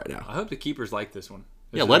roof right now. I hope the keepers like this one.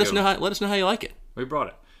 Let us know how you like it. We brought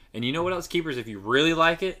it. And you know what else, keepers? If you really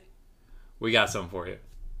like it, we got something for you.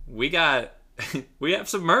 We have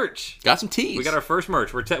some merch. Got some tees. We got our first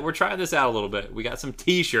merch. We're trying this out a little bit. We got some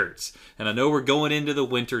t-shirts. And I know we're going into the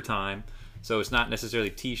winter time, so it's not necessarily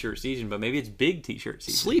t-shirt season, but maybe it's big t-shirt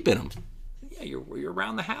season. Sleep in them. Yeah, you're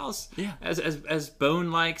around the house. Yeah. As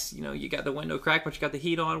Bone likes, you got the window cracked, but you got the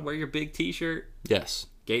heat on. Wear your big t-shirt. Yes.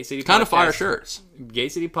 Gate City. It's kind of fire shirts.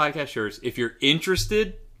 Gate City Podcast shirts. If you're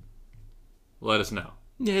interested, let us know.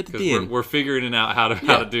 Yeah, at the DM. We're figuring it out how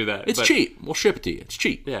to do that. It's cheap. We'll ship it to you. It's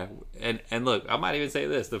cheap. Yeah, and look, I might even say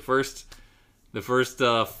this: the first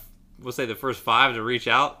 5 to reach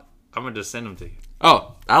out, I'm gonna just send them to you.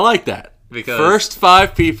 Oh, I like that. Because first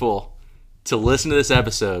 5 people to listen to this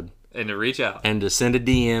episode and to reach out and to send a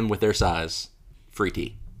DM with their size, free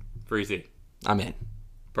tee. Free tee. I'm in.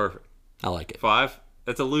 Perfect. I like it. 5.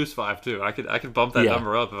 That's a loose 5 too. I could bump that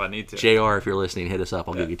number up if I need to. JR, if you're listening, hit us up.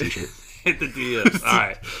 I'll give you a t-shirt. Hit the DMs.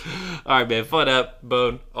 All right, man. Fun up,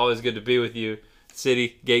 Bone. Always good to be with you.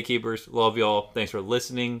 City Gatekeepers, love y'all. Thanks for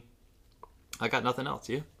listening. I got nothing else.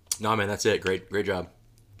 You? No, man. That's it. Great job.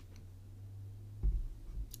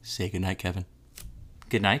 Say goodnight, Kevin.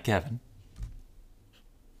 Good night, Kevin.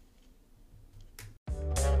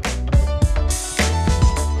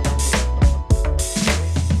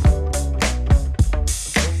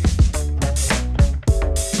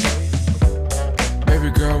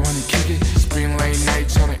 Girl wanna kick it, spend late night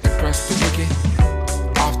tryna impress the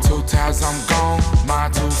wicked. Off 2 times I'm gone,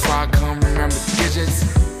 mine too far, come remember the digits.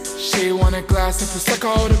 She want a glass of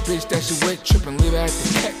Prosecco, the bitch that she with trippin', leave her at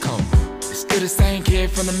the Petco. It's still the same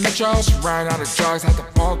kid from the Metro, she ran out of drugs at the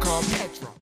bar called Petro.